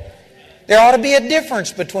hope. There ought to be a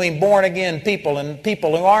difference between born-again people and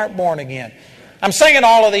people who aren't born again. I'm saying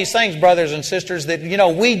all of these things, brothers and sisters, that, you know,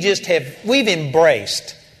 we've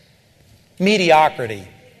embraced mediocrity.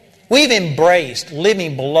 We've embraced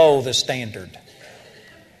living below the standard.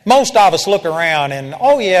 Most of us look around and,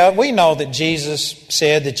 oh yeah, we know that Jesus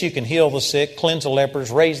said that you can heal the sick, cleanse the lepers,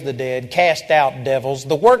 raise the dead, cast out devils.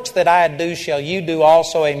 The works that I do shall you do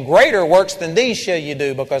also, and greater works than these shall you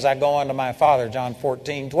do, because I go unto my Father, John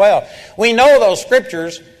 14:12. We know those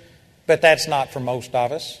scriptures, but that's not for most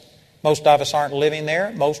of us. Most of us aren't living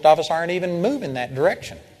there. Most of us aren't even moving that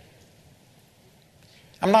direction.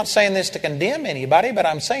 I'm not saying this to condemn anybody, but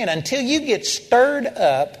I'm saying until you get stirred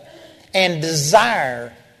up and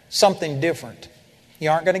desire something different, you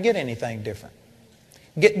aren't going to get anything different.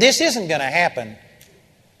 This isn't going to happen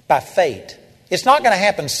by fate. It's not going to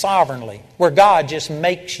happen sovereignly, where God just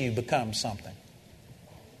makes you become something.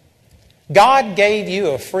 God gave you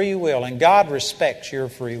a free will, and God respects your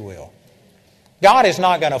free will. God is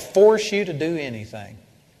not going to force you to do anything.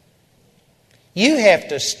 You have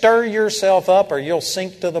to stir yourself up or you'll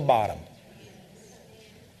sink to the bottom.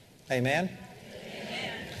 Amen?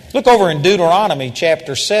 Amen. Look over in Deuteronomy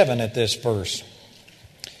chapter 7 at this verse.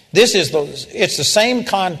 It's the same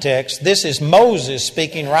context. This is Moses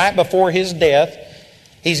speaking right before his death.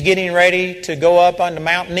 He's getting ready to go up onto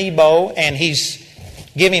Mount Nebo, and he's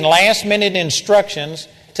giving last-minute instructions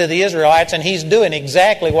to the Israelites, and he's doing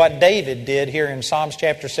exactly what David did here in Psalms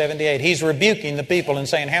chapter 78. He's rebuking the people and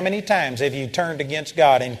saying, how many times have you turned against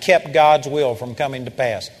God and kept God's will from coming to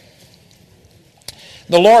pass?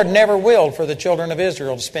 The Lord never willed for the children of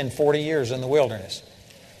Israel to spend 40 years in the wilderness.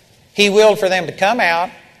 He willed for them to come out.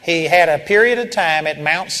 He had a period of time at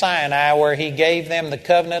Mount Sinai where He gave them the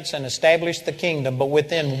covenants and established the kingdom. But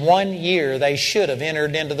within 1 year, they should have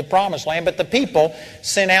entered into the promised land. But the people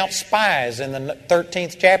sent out spies in the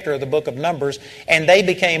 13th chapter of the book of Numbers, and they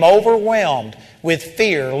became overwhelmed with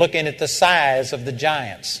fear looking at the size of the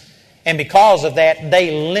giants. And because of that, they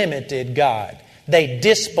limited God. They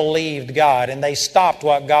disbelieved God, and they stopped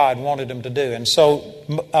what God wanted them to do. And so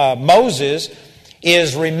Moses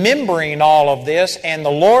is remembering all of this, and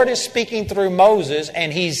the Lord is speaking through Moses,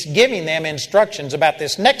 and He's giving them instructions about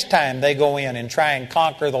this next time they go in and try and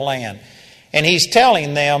conquer the land. And He's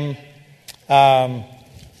telling them,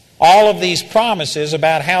 all of these promises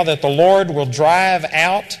about how that the Lord will drive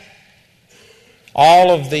out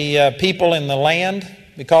all of the people in the land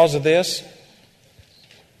because of this.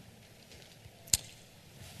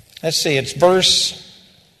 Let's see, it's verse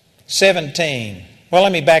 17. Well,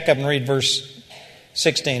 let me back up and read verse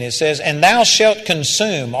 16. It says, "And thou shalt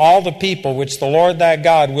consume all the people which the Lord thy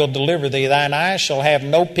God will deliver thee. Thine eyes shall have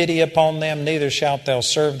no pity upon them, neither shalt thou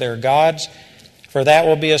serve their gods, for that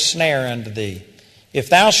will be a snare unto thee. If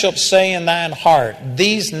thou shalt say in thine heart,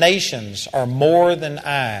 These nations are more than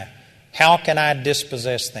I, how can I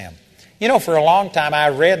dispossess them?" You know, for a long time I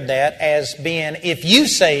read that as being, if you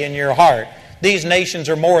say in your heart, "These nations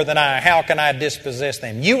are more than I, how can I dispossess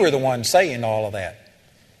them?" You were the one saying all of that.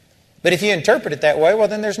 But if you interpret it that way, well,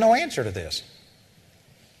 then there's no answer to this.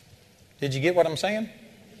 Did you get what I'm saying?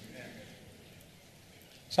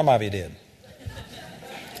 Some of you did.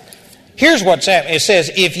 Here's what's happening. It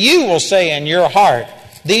says, if you will say in your heart,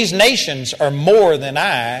 "These nations are more than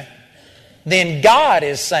I," then God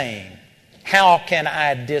is saying, "How can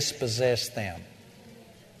I dispossess them?"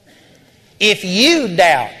 If you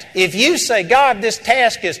doubt, if you say, "God, this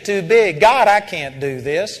task is too big. God, I can't do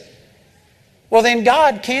this," well, then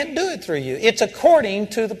God can't do it through you. It's according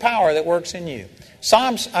to the power that works in you.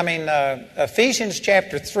 Ephesians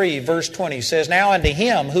chapter 3, verse 20 says, "Now unto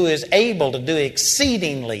Him who is able to do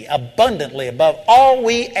exceedingly abundantly above all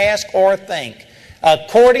we ask or think,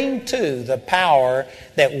 according to the power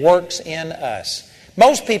that works in us."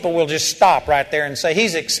 Most people will just stop right there and say,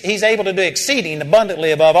 He's able to do exceeding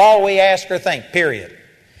abundantly above all we ask or think, period.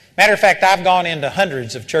 Matter of fact, I've gone into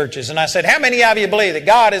hundreds of churches and I said, "How many of you believe that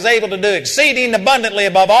God is able to do exceeding abundantly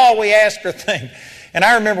above all we ask or think?" And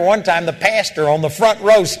I remember one time the pastor on the front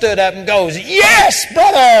row stood up and goes, "Yes,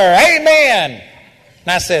 brother, amen." And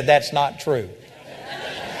I said, "That's not true."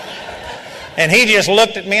 And he just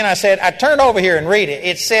looked at me and I said, "Turn over here and read it.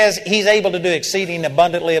 It says He's able to do exceeding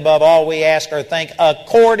abundantly above all we ask or think,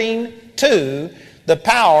 according to the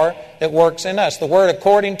power that works in us." The word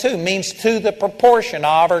 "according to" means to the proportion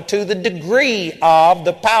of, or to the degree of,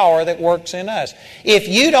 the power that works in us. If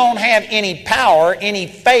you don't have any power, any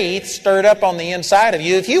faith stirred up on the inside of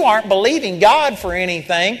you, if you aren't believing God for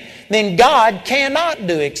anything, then God cannot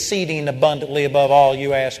do exceeding abundantly above all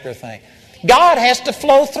you ask or think. God has to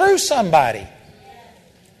flow through somebody.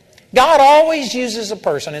 God always uses a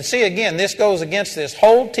person. And see, again, this goes against this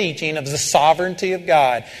whole teaching of the sovereignty of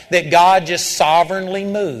God, that God just sovereignly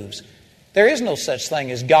moves. There is no such thing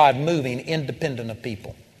as God moving independent of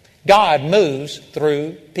people. God moves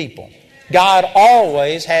through people. God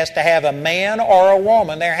always has to have a man or a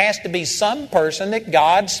woman. There has to be some person that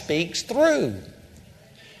God speaks through.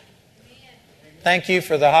 Thank you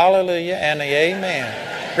for the hallelujah and the amen.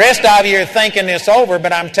 The rest of you are thinking this over,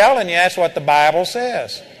 but I'm telling you, that's what the Bible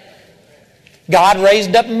says. God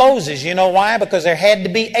raised up Moses. You know why? Because there had to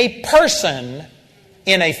be a person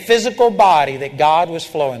in a physical body that God was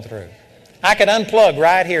flowing through. I could unplug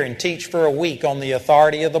right here and teach for a week on the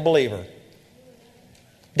authority of the believer.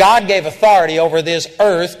 God gave authority over this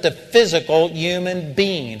earth to physical human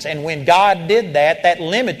beings. And when God did that, that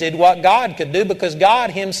limited what God could do, because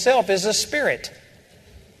God Himself is a spirit.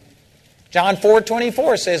 John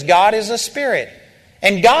 4:24 says God is a spirit.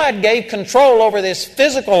 And God gave control over this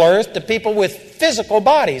physical earth to people with physical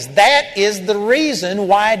bodies. That is the reason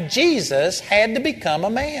why Jesus had to become a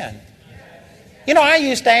man. You know, I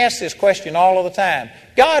used to ask this question all of the time.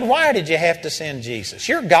 God, why did you have to send Jesus?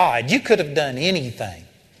 You're God. You could have done anything.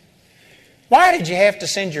 Why did you have to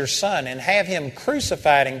send your Son and have Him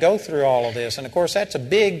crucified and go through all of this? And of course, that's a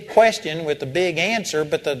big question with a big answer,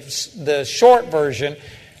 but the short version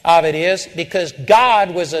of it is because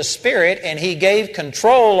God was a spirit and He gave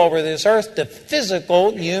control over this earth to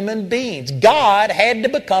physical human beings. God had to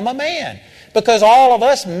become a man because all of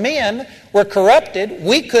us men were corrupted.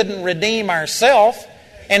 We couldn't redeem ourselves,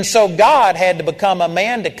 and so God had to become a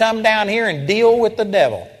man to come down here and deal with the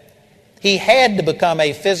devil. He had to become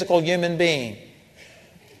a physical human being.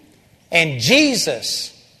 And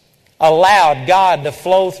Jesus allowed God to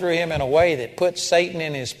flow through Him in a way that put Satan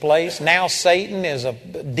in his place. Now Satan is a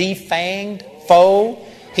defanged foe.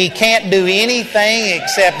 He can't do anything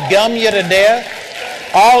except gum you to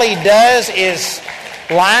death. All he does is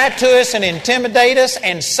lie to us and intimidate us,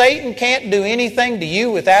 and Satan can't do anything to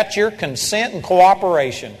you without your consent and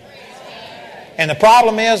cooperation. And the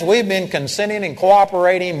problem is we've been consenting and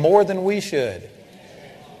cooperating more than we should.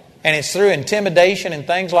 And it's through intimidation and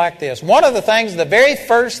things like this. One of the things, the very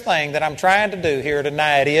first thing that I'm trying to do here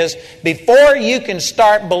tonight is before you can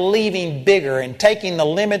start believing bigger and taking the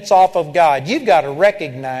limits off of God, you've got to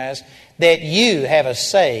recognize that you have a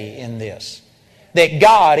say in this. that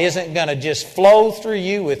God isn't going to just flow through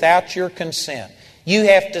you without your consent. You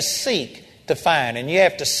have to seek to find, and you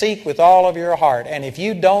have to seek with all of your heart. And if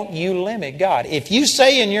you don't, you limit God. If you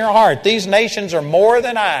say in your heart, these nations are more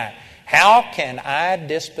than I, how can I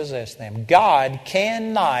dispossess them? God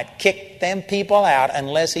cannot kick them people out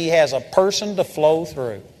unless He has a person to flow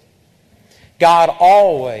through. God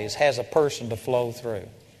always has a person to flow through.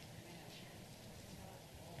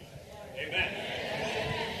 Amen.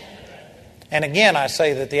 And again, I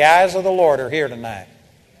say that the eyes of the Lord are here tonight.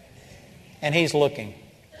 And He's looking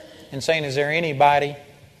and saying, is there anybody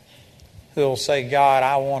who will say, God,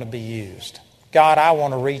 I want to be used. God, I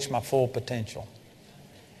want to reach my full potential.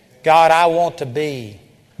 God, I want to be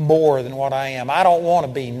more than what I am. I don't want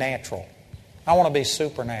to be natural. I want to be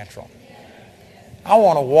supernatural. I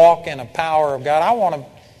want to walk in the power of God. I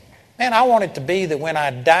want it to be that when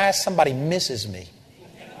I die, somebody misses me.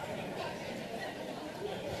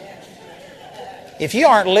 If you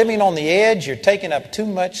aren't living on the edge, you're taking up too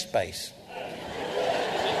much space.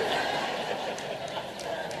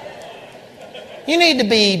 You need to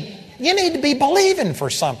be believing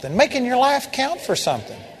for something, making your life count for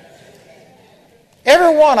something.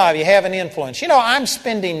 Every one of you have an influence. You know, I'm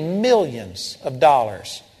spending millions of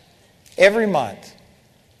dollars every month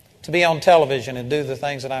to be on television and do the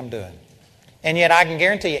things that I'm doing. And yet I can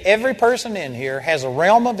guarantee you, every person in here has a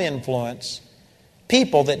realm of influence,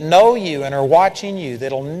 people that know you and are watching you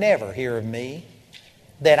that'll never hear of me,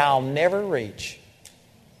 that I'll never reach.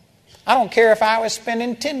 I don't care if I was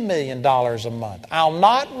spending $10 million a month. I'll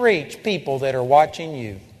not reach people that are watching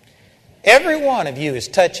you. Every one of you is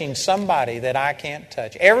touching somebody that I can't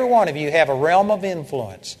touch. Every one of you have a realm of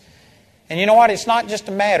influence. And you know what? It's not just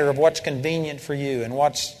a matter of what's convenient for you and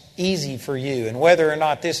what's easy for you and whether or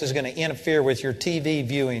not this is going to interfere with your TV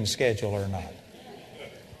viewing schedule or not.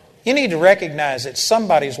 You need to recognize that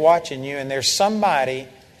somebody's watching you, and there's somebody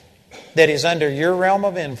that is under your realm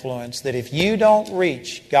of influence that if you don't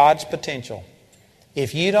reach God's potential,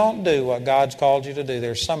 if you don't do what God's called you to do,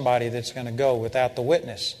 there's somebody that's going to go without the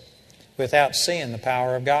witness, without seeing the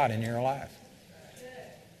power of God in your life.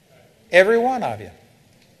 Every one of you.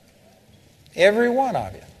 Every one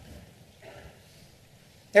of you.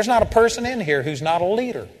 There's not a person in here who's not a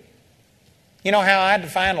leader. You know how I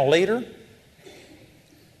define a leader?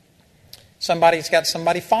 Somebody's got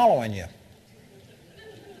somebody following you.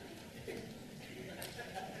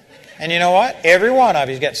 And you know what? Every one of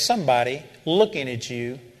you's got somebody looking at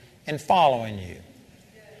you and following you.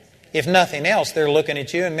 If nothing else, they're looking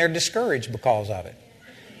at you and they're discouraged because of it.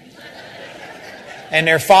 And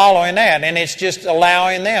they're following that, and it's just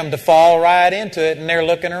allowing them to fall right into it, and they're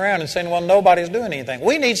looking around and saying, well, nobody's doing anything.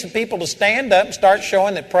 We need some people to stand up and start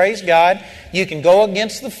showing that, praise God, you can go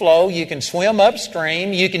against the flow, you can swim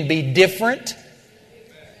upstream, you can be different,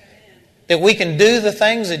 that we can do the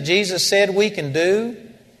things that Jesus said we can do.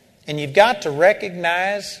 And you've got to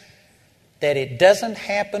recognize that it doesn't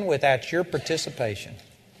happen without your participation.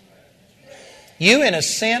 You, in a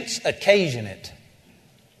sense, occasion it.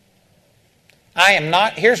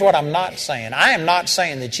 Here's what I'm not saying. I am not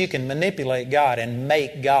saying that you can manipulate God and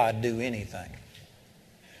make God do anything.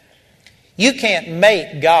 You can't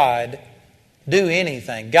make God do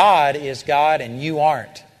anything. God is God and you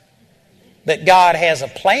aren't. But God has a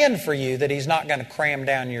plan for you that He's not going to cram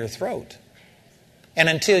down your throat. And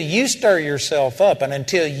until you stir yourself up and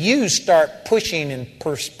until you start pushing and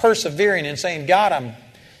persevering and saying, God, I'm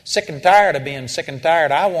sick and tired of being sick and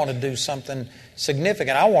tired. I want to do something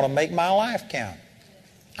significant. I want to make my life count.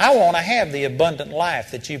 I want to have the abundant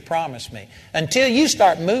life that you promised me. Until you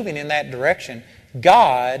start moving in that direction,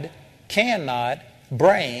 God cannot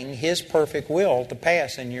bring His perfect will to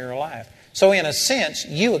pass in your life. So in a sense,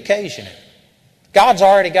 you occasion it. God's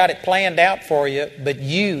already got it planned out for you, but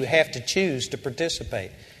you have to choose to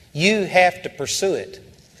participate. You have to pursue it.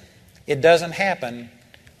 It doesn't happen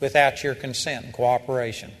without your consent and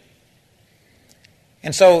cooperation.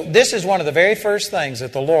 And so this is one of the very first things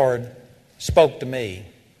that the Lord spoke to me.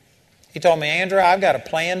 He told me, Andrew, I've got a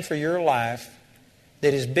plan for your life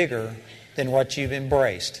that is bigger than what you've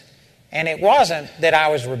embraced. And it wasn't that I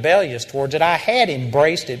was rebellious towards it. I had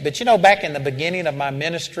embraced it. But you know, back in the beginning of my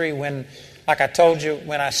ministry, when, like I told you,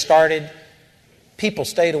 when I started, people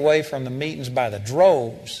stayed away from the meetings by the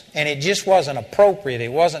droves. And it just wasn't appropriate.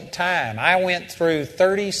 It wasn't time. I went through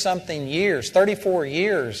 30-something years, 34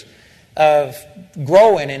 years of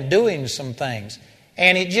growing and doing some things.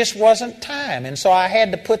 And it just wasn't time. And so I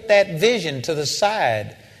had to put that vision to the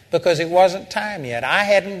side because it wasn't time yet. I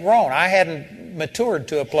hadn't grown. I hadn't matured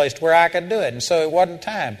to a place where I could do it. And so it wasn't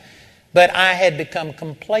time. But I had become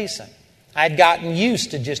complacent. I'd gotten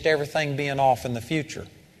used to just everything being off in the future.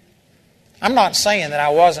 I'm not saying that I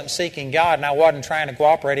wasn't seeking God and I wasn't trying to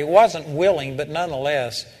cooperate. It wasn't willing, but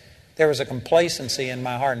nonetheless, there was a complacency in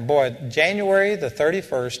my heart. And boy, January the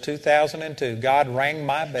 31st, 2002, God rang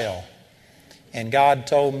my bell. And God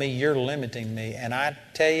told me, you're limiting me. And I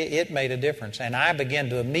tell you, it made a difference. And I began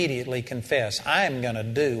to immediately confess, I am going to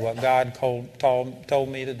do what God told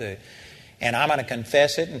me to do. And I'm going to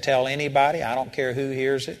confess it and tell anybody. I don't care who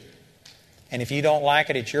hears it. And if you don't like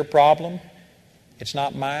it, it's your problem. It's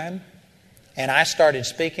not mine. And I started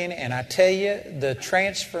speaking, and I tell you, the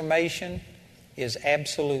transformation is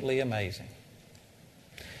absolutely amazing.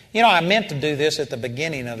 You know, I meant to do this at the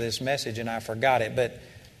beginning of this message, and I forgot it. But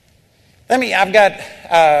I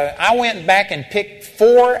went back and picked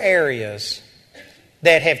 4 areas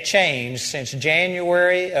that have changed since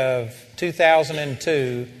January of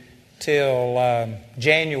 2002 till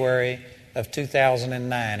January of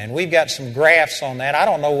 2009. And we've got some graphs on that. I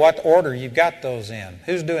don't know what order you've got those in.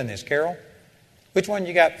 Who's doing this, Carol? Which one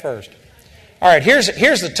you got first? All right, here's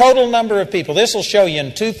the total number of people. This will show you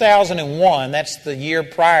in 2001, that's the year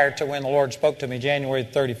prior to when the Lord spoke to me, January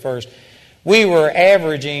 31st, we were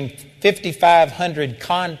averaging 5,500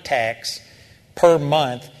 contacts per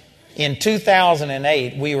month. In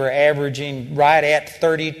 2008, we were averaging right at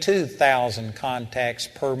 32,000 contacts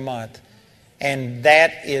per month. And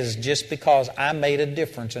that is just because I made a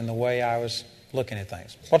difference in the way I was looking at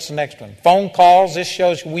things. What's the next one? Phone calls. This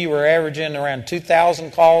shows we were averaging around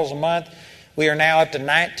 2,000 calls a month. We are now up to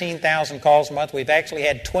 19,000 calls a month. We've actually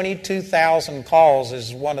had 22,000 calls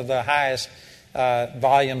is one of the highest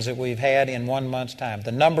volumes that we've had in 1 month's time.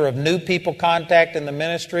 The number of new people contacting the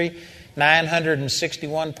ministry,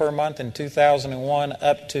 961 per month in 2001,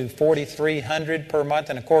 up to 4,300 per month.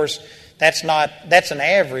 And of course, that's an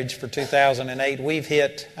average for 2008. We've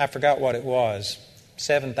hit, I forgot what it was,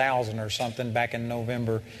 7,000 or something back in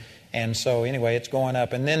November. And so anyway, it's going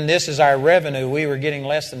up. And then this is our revenue. We were getting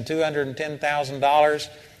less than $210,000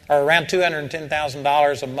 or around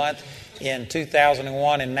 $210,000 a month in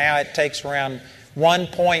 2001. And now it takes around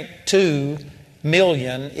 1.2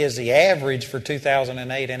 million is the average for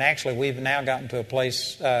 2008. And actually we've now gotten to a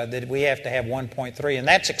place that we have to have 1.3. And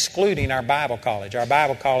that's excluding our Bible college. Our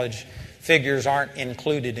Bible college figures aren't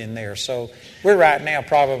included in there. So we're right now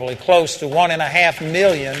probably close to 1.5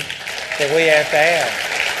 million that we have to have.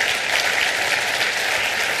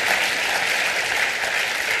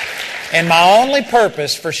 And my only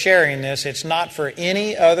purpose for sharing this, it's not for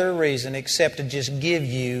any other reason except to just give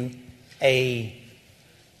you a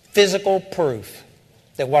physical proof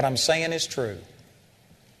that what I'm saying is true.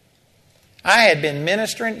 I had been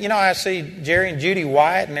ministering. You know, I see Jerry and Judy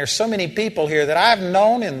White, and there's so many people here that I've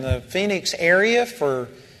known in the Phoenix area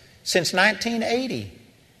since 1980.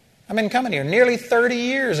 I've been coming here nearly 30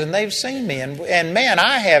 years, and they've seen me. And man,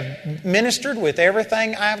 I have ministered with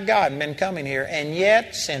everything I've got and been coming here. And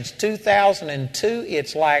yet, since 2002,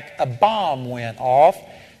 it's like a bomb went off.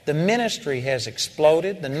 The ministry has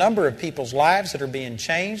exploded. The number of people's lives that are being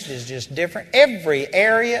changed is just different. Every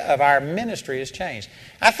area of our ministry has changed.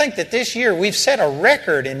 I think that this year we've set a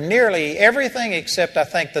record in nearly everything except, I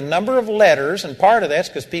think, the number of letters. And part of that's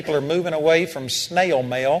because people are moving away from snail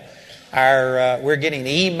mail. We're getting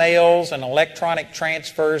emails and electronic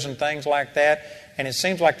transfers and things like that. And it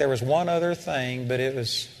seems like there was one other thing, but it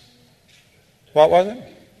was, what was it?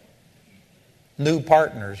 New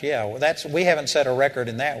partners. Yeah, well, we haven't set a record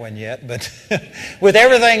in that one yet. But with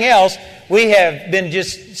everything else, we have been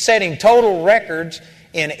just setting total records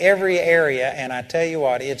in every area. And I tell you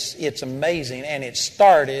what, it's amazing. And it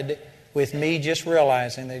started with me just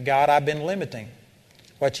realizing that, God, I've been limiting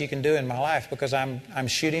what you can do in my life because I'm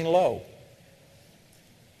shooting low.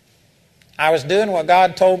 I was doing what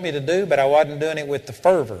God told me to do, but I wasn't doing it with the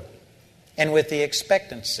fervor and with the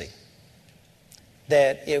expectancy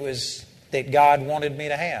that God wanted me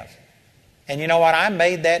to have. And you know what? I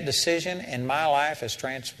made that decision and my life has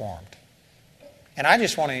transformed. And I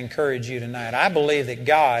just want to encourage you tonight. I believe that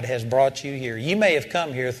God has brought you here. You may have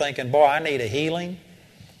come here thinking, boy, I need a healing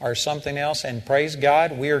or something else, and praise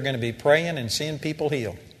God, we are going to be praying and seeing people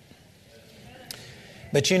healed.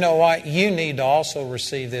 But you know what? You need to also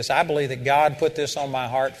receive this. I believe that God put this on my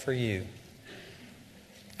heart for you.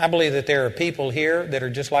 I believe that there are people here that are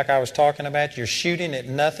just like I was talking about. You're shooting at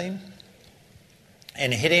nothing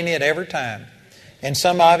and hitting it every time. And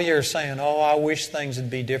some of you are saying, oh, I wish things would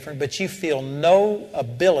be different. But you feel no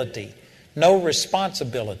ability, no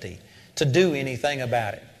responsibility to do anything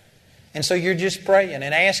about it. And so you're just praying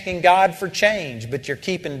and asking God for change, but you're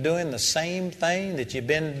keeping doing the same thing that you've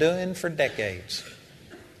been doing for decades.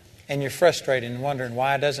 And you're frustrated and wondering,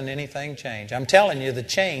 why doesn't anything change? I'm telling you, the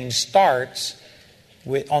change starts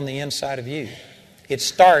on the inside of you. It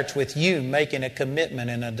starts with you making a commitment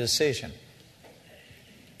and a decision.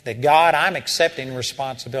 That God, I'm accepting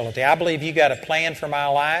responsibility. I believe you got a plan for my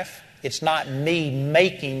life. It's not me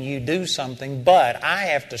making you do something, but I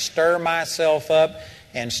have to stir myself up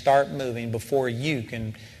and start moving before you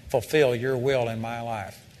can fulfill your will in my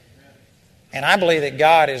life. And I believe that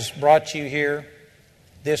God has brought you here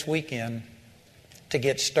this weekend to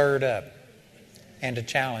get stirred up and to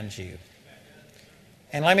challenge you.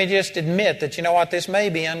 And let me just admit that, you know what, this may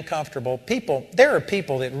be uncomfortable. There are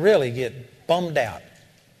people that really get bummed out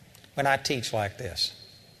when I teach like this.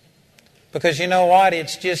 Because you know what,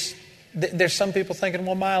 it's just, there's some people thinking,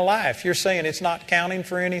 well, my life, you're saying it's not counting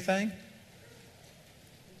for anything?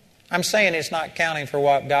 I'm saying it's not counting for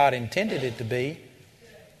what God intended it to be.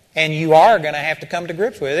 And you are going to have to come to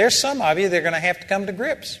grips with it. There's some of you that are going to have to come to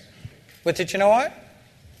grips with it. You know what?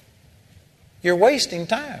 You're wasting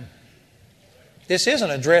time. This isn't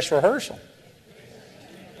a dress rehearsal.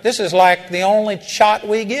 This is like the only shot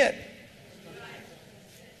we get.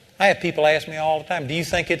 I have people ask me all the time, do you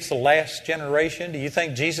think it's the last generation? Do you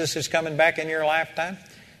think Jesus is coming back in your lifetime?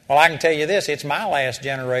 Well, I can tell you this, it's my last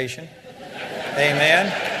generation.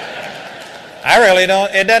 Amen. I really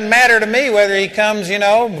don't, it doesn't matter to me whether He comes,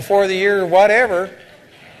 before the year or whatever.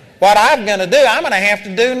 What I'm going to do, I'm going to have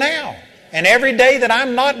to do now. And every day that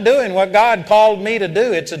I'm not doing what God called me to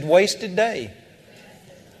do, it's a wasted day.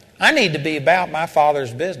 I need to be about my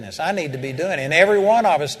Father's business. I need to be doing it. And every one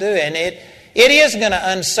of us do. And it is going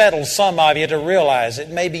to unsettle some of you to realize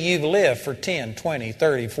that maybe you've lived for 10, 20,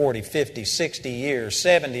 30, 40, 50, 60 years,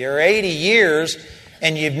 70 or 80 years,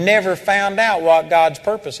 and you've never found out what God's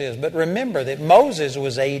purpose is. But remember that Moses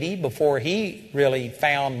was 80 before he really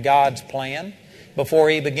found God's plan, before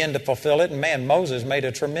he began to fulfill it. And man, Moses made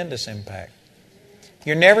a tremendous impact.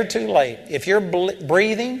 You're never too late. If you're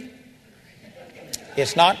breathing,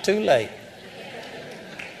 it's not too late.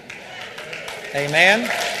 Amen?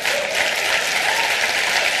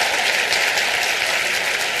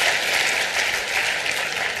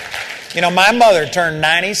 My mother turned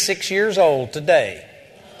 96 years old today.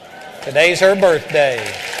 Today's her birthday.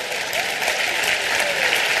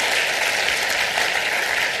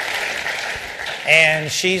 And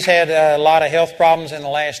she's had a lot of health problems in the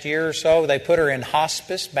last year or so. They put her in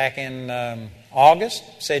hospice back in August.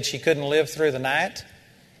 Said she couldn't live through the night.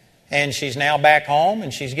 And she's now back home,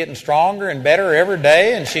 and she's getting stronger and better every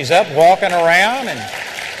day, and she's up walking around. And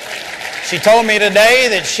she told me today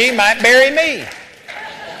that she might bury me.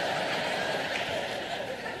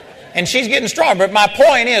 And she's getting stronger. But my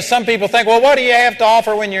point is, some people think, well, what do you have to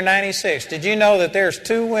offer when you're 96? Did you know that there's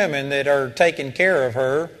 2 women that are taking care of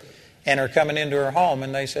her and are coming into her home,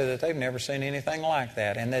 and they say that they've never seen anything like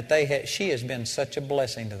that, and that she has been such a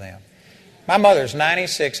blessing to them. My mother's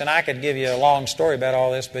 96, and I could give you a long story about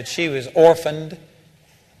all this, but she was orphaned,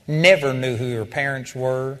 never knew who her parents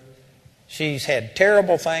were. She's had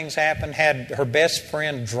terrible things happen, had her best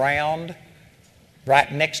friend drowned.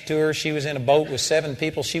 Right next to her, she was in a boat with 7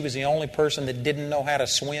 people. She was the only person that didn't know how to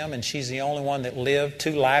swim, and she's the only one that lived.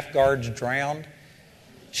 2 lifeguards drowned.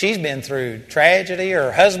 She's been through tragedy.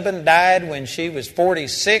 Her husband died when she was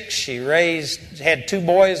 46. She had 2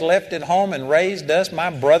 boys left at home and raised us.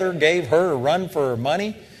 My brother gave her a run for her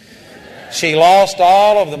money. She lost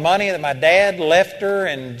all of the money that my dad left her,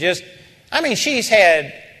 and she's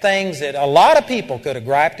had things that a lot of people could have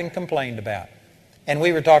griped and complained about. And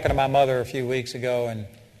we were talking to my mother a few weeks ago, and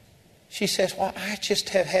she says, well, I just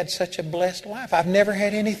have had such a blessed life. I've never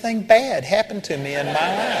had anything bad happen to me in my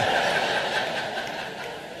life.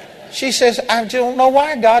 She says, I don't know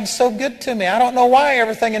why God's so good to me. I don't know why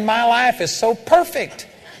everything in my life is so perfect.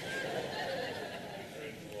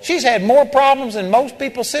 She's had more problems than most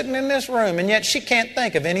people sitting in this room, and yet she can't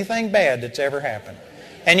think of anything bad that's ever happened.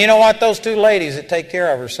 And you know what? Those 2 ladies that take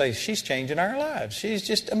care of her say, she's changing our lives. She's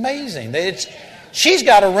just amazing. She's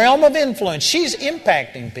got a realm of influence. She's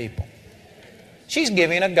impacting people. She's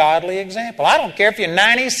giving a godly example. I don't care if you're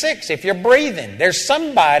 96, if you're breathing. There's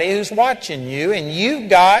somebody who's watching you, and you've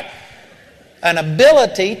got an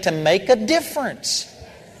ability to make a difference.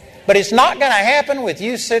 But it's not going to happen with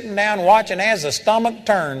you sitting down watching as the stomach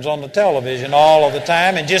turns on the television all of the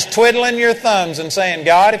time and just twiddling your thumbs and saying,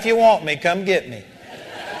 God, if you want me, come get me.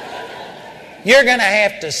 You're going to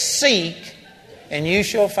have to seek, and you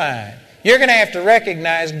shall find. You're going to have to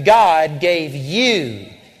recognize God gave you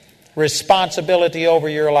responsibility over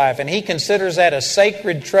your life, and He considers that a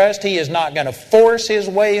sacred trust. He is not going to force His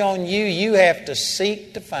way on you. You have to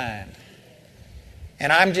seek to find.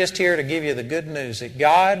 And I'm just here to give you the good news that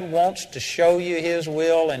God wants to show you His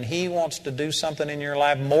will, and He wants to do something in your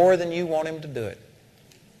life more than you want Him to do it.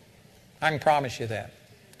 I can promise you that.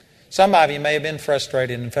 Some of you may have been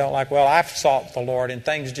frustrated and felt like, well, I've sought the Lord and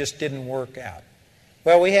things just didn't work out.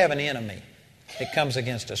 Well, we have an enemy that comes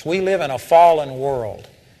against us. We live in a fallen world.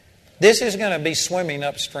 This is going to be swimming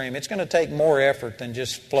upstream. It's going to take more effort than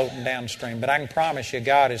just floating downstream. But I can promise you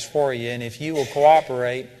God is for you. And if you will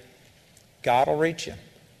cooperate, God will reach you.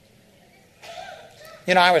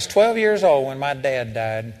 You know, I was 12 years old when my dad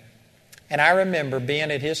died. And I remember being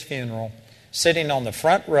at his funeral, sitting on the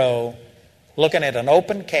front row, looking at an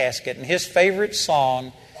open casket, and his favorite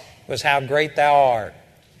song was How Great Thou Art.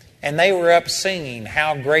 And they were up singing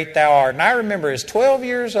How Great Thou Art. And I remember as 12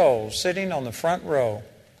 years old, sitting on the front row,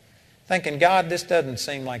 thinking, God, this doesn't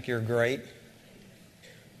seem like you're great.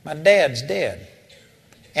 My dad's dead.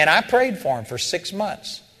 And I prayed for him for 6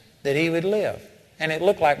 months that he would live. And it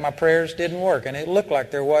looked like my prayers didn't work. And it looked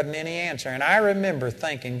like there wasn't any answer. And I remember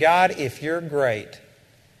thinking, God, if you're great,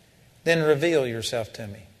 then reveal yourself to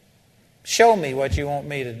me. Show me what you want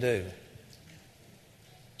me to do.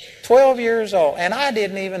 12 years old, and I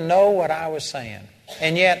didn't even know what I was saying.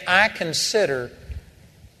 And yet I consider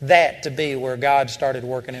that to be where God started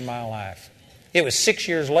working in my life. It was 6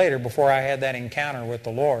 years later before I had that encounter with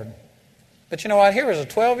the Lord. But you know what? Here was a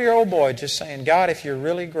 12-year-old boy just saying, God, if you're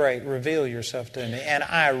really great, reveal yourself to me. And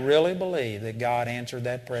I really believe that God answered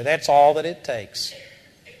that prayer. That's all that it takes.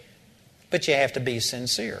 But you have to be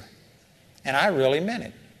sincere. And I really meant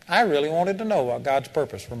it. I really wanted to know what God's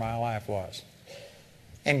purpose for my life was.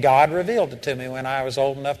 And God revealed it to me when I was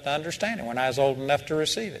old enough to understand it, when I was old enough to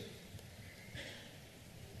receive it.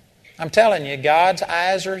 I'm telling you, God's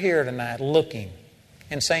eyes are here tonight looking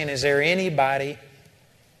and saying, is there anybody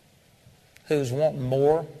who's wanting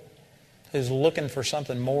more, who's looking for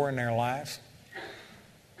something more in their life,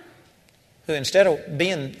 who instead of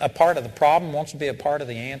being a part of the problem wants to be a part of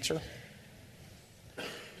the answer?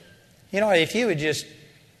 You know, if you would just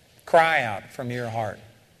cry out from your heart,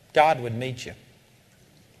 God would meet you.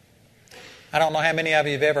 I don't know how many of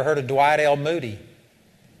you have ever heard of Dwight L. Moody,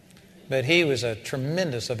 but he was a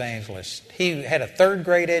tremendous evangelist. He had a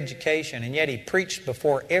third-grade education, and yet he preached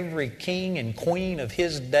before every king and queen of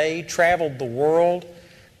his day, traveled the world,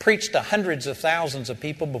 preached to hundreds of thousands of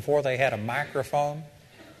people before they had a microphone,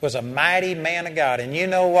 was a mighty man of God. And you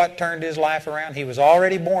know what turned his life around? He was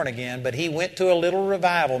already born again, but he went to a little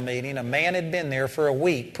revival meeting. A man had been there for a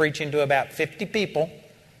week preaching to about 50 people.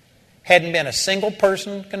 Hadn't been a single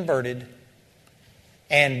person converted.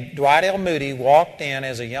 And Dwight L. Moody walked in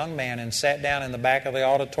as a young man and sat down in the back of the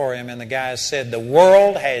auditorium, and the guys said, the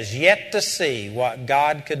world has yet to see what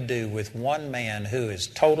God could do with one man who is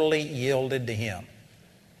totally yielded to Him.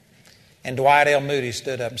 And Dwight L. Moody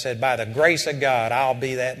stood up and said, by the grace of God, I'll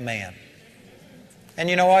be that man. And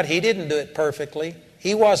you know what? He didn't do it perfectly.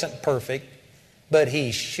 He wasn't perfect, but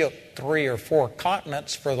he shook 3 or 4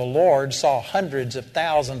 continents for the Lord, saw hundreds of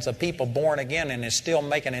thousands of people born again, and is still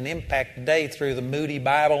making an impact today through the Moody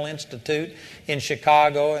Bible Institute in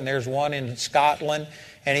Chicago, and there's one in Scotland,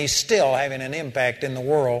 and he's still having an impact in the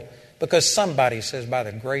world because somebody says, by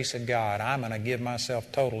the grace of God, I'm going to give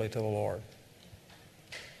myself totally to the Lord.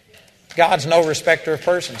 God's no respecter of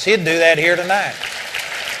persons. He'd do that here tonight.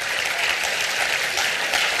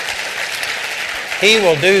 He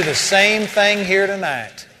will do the same thing here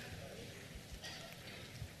tonight.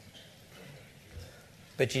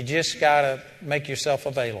 But you just got to make yourself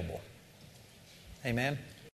available. Amen.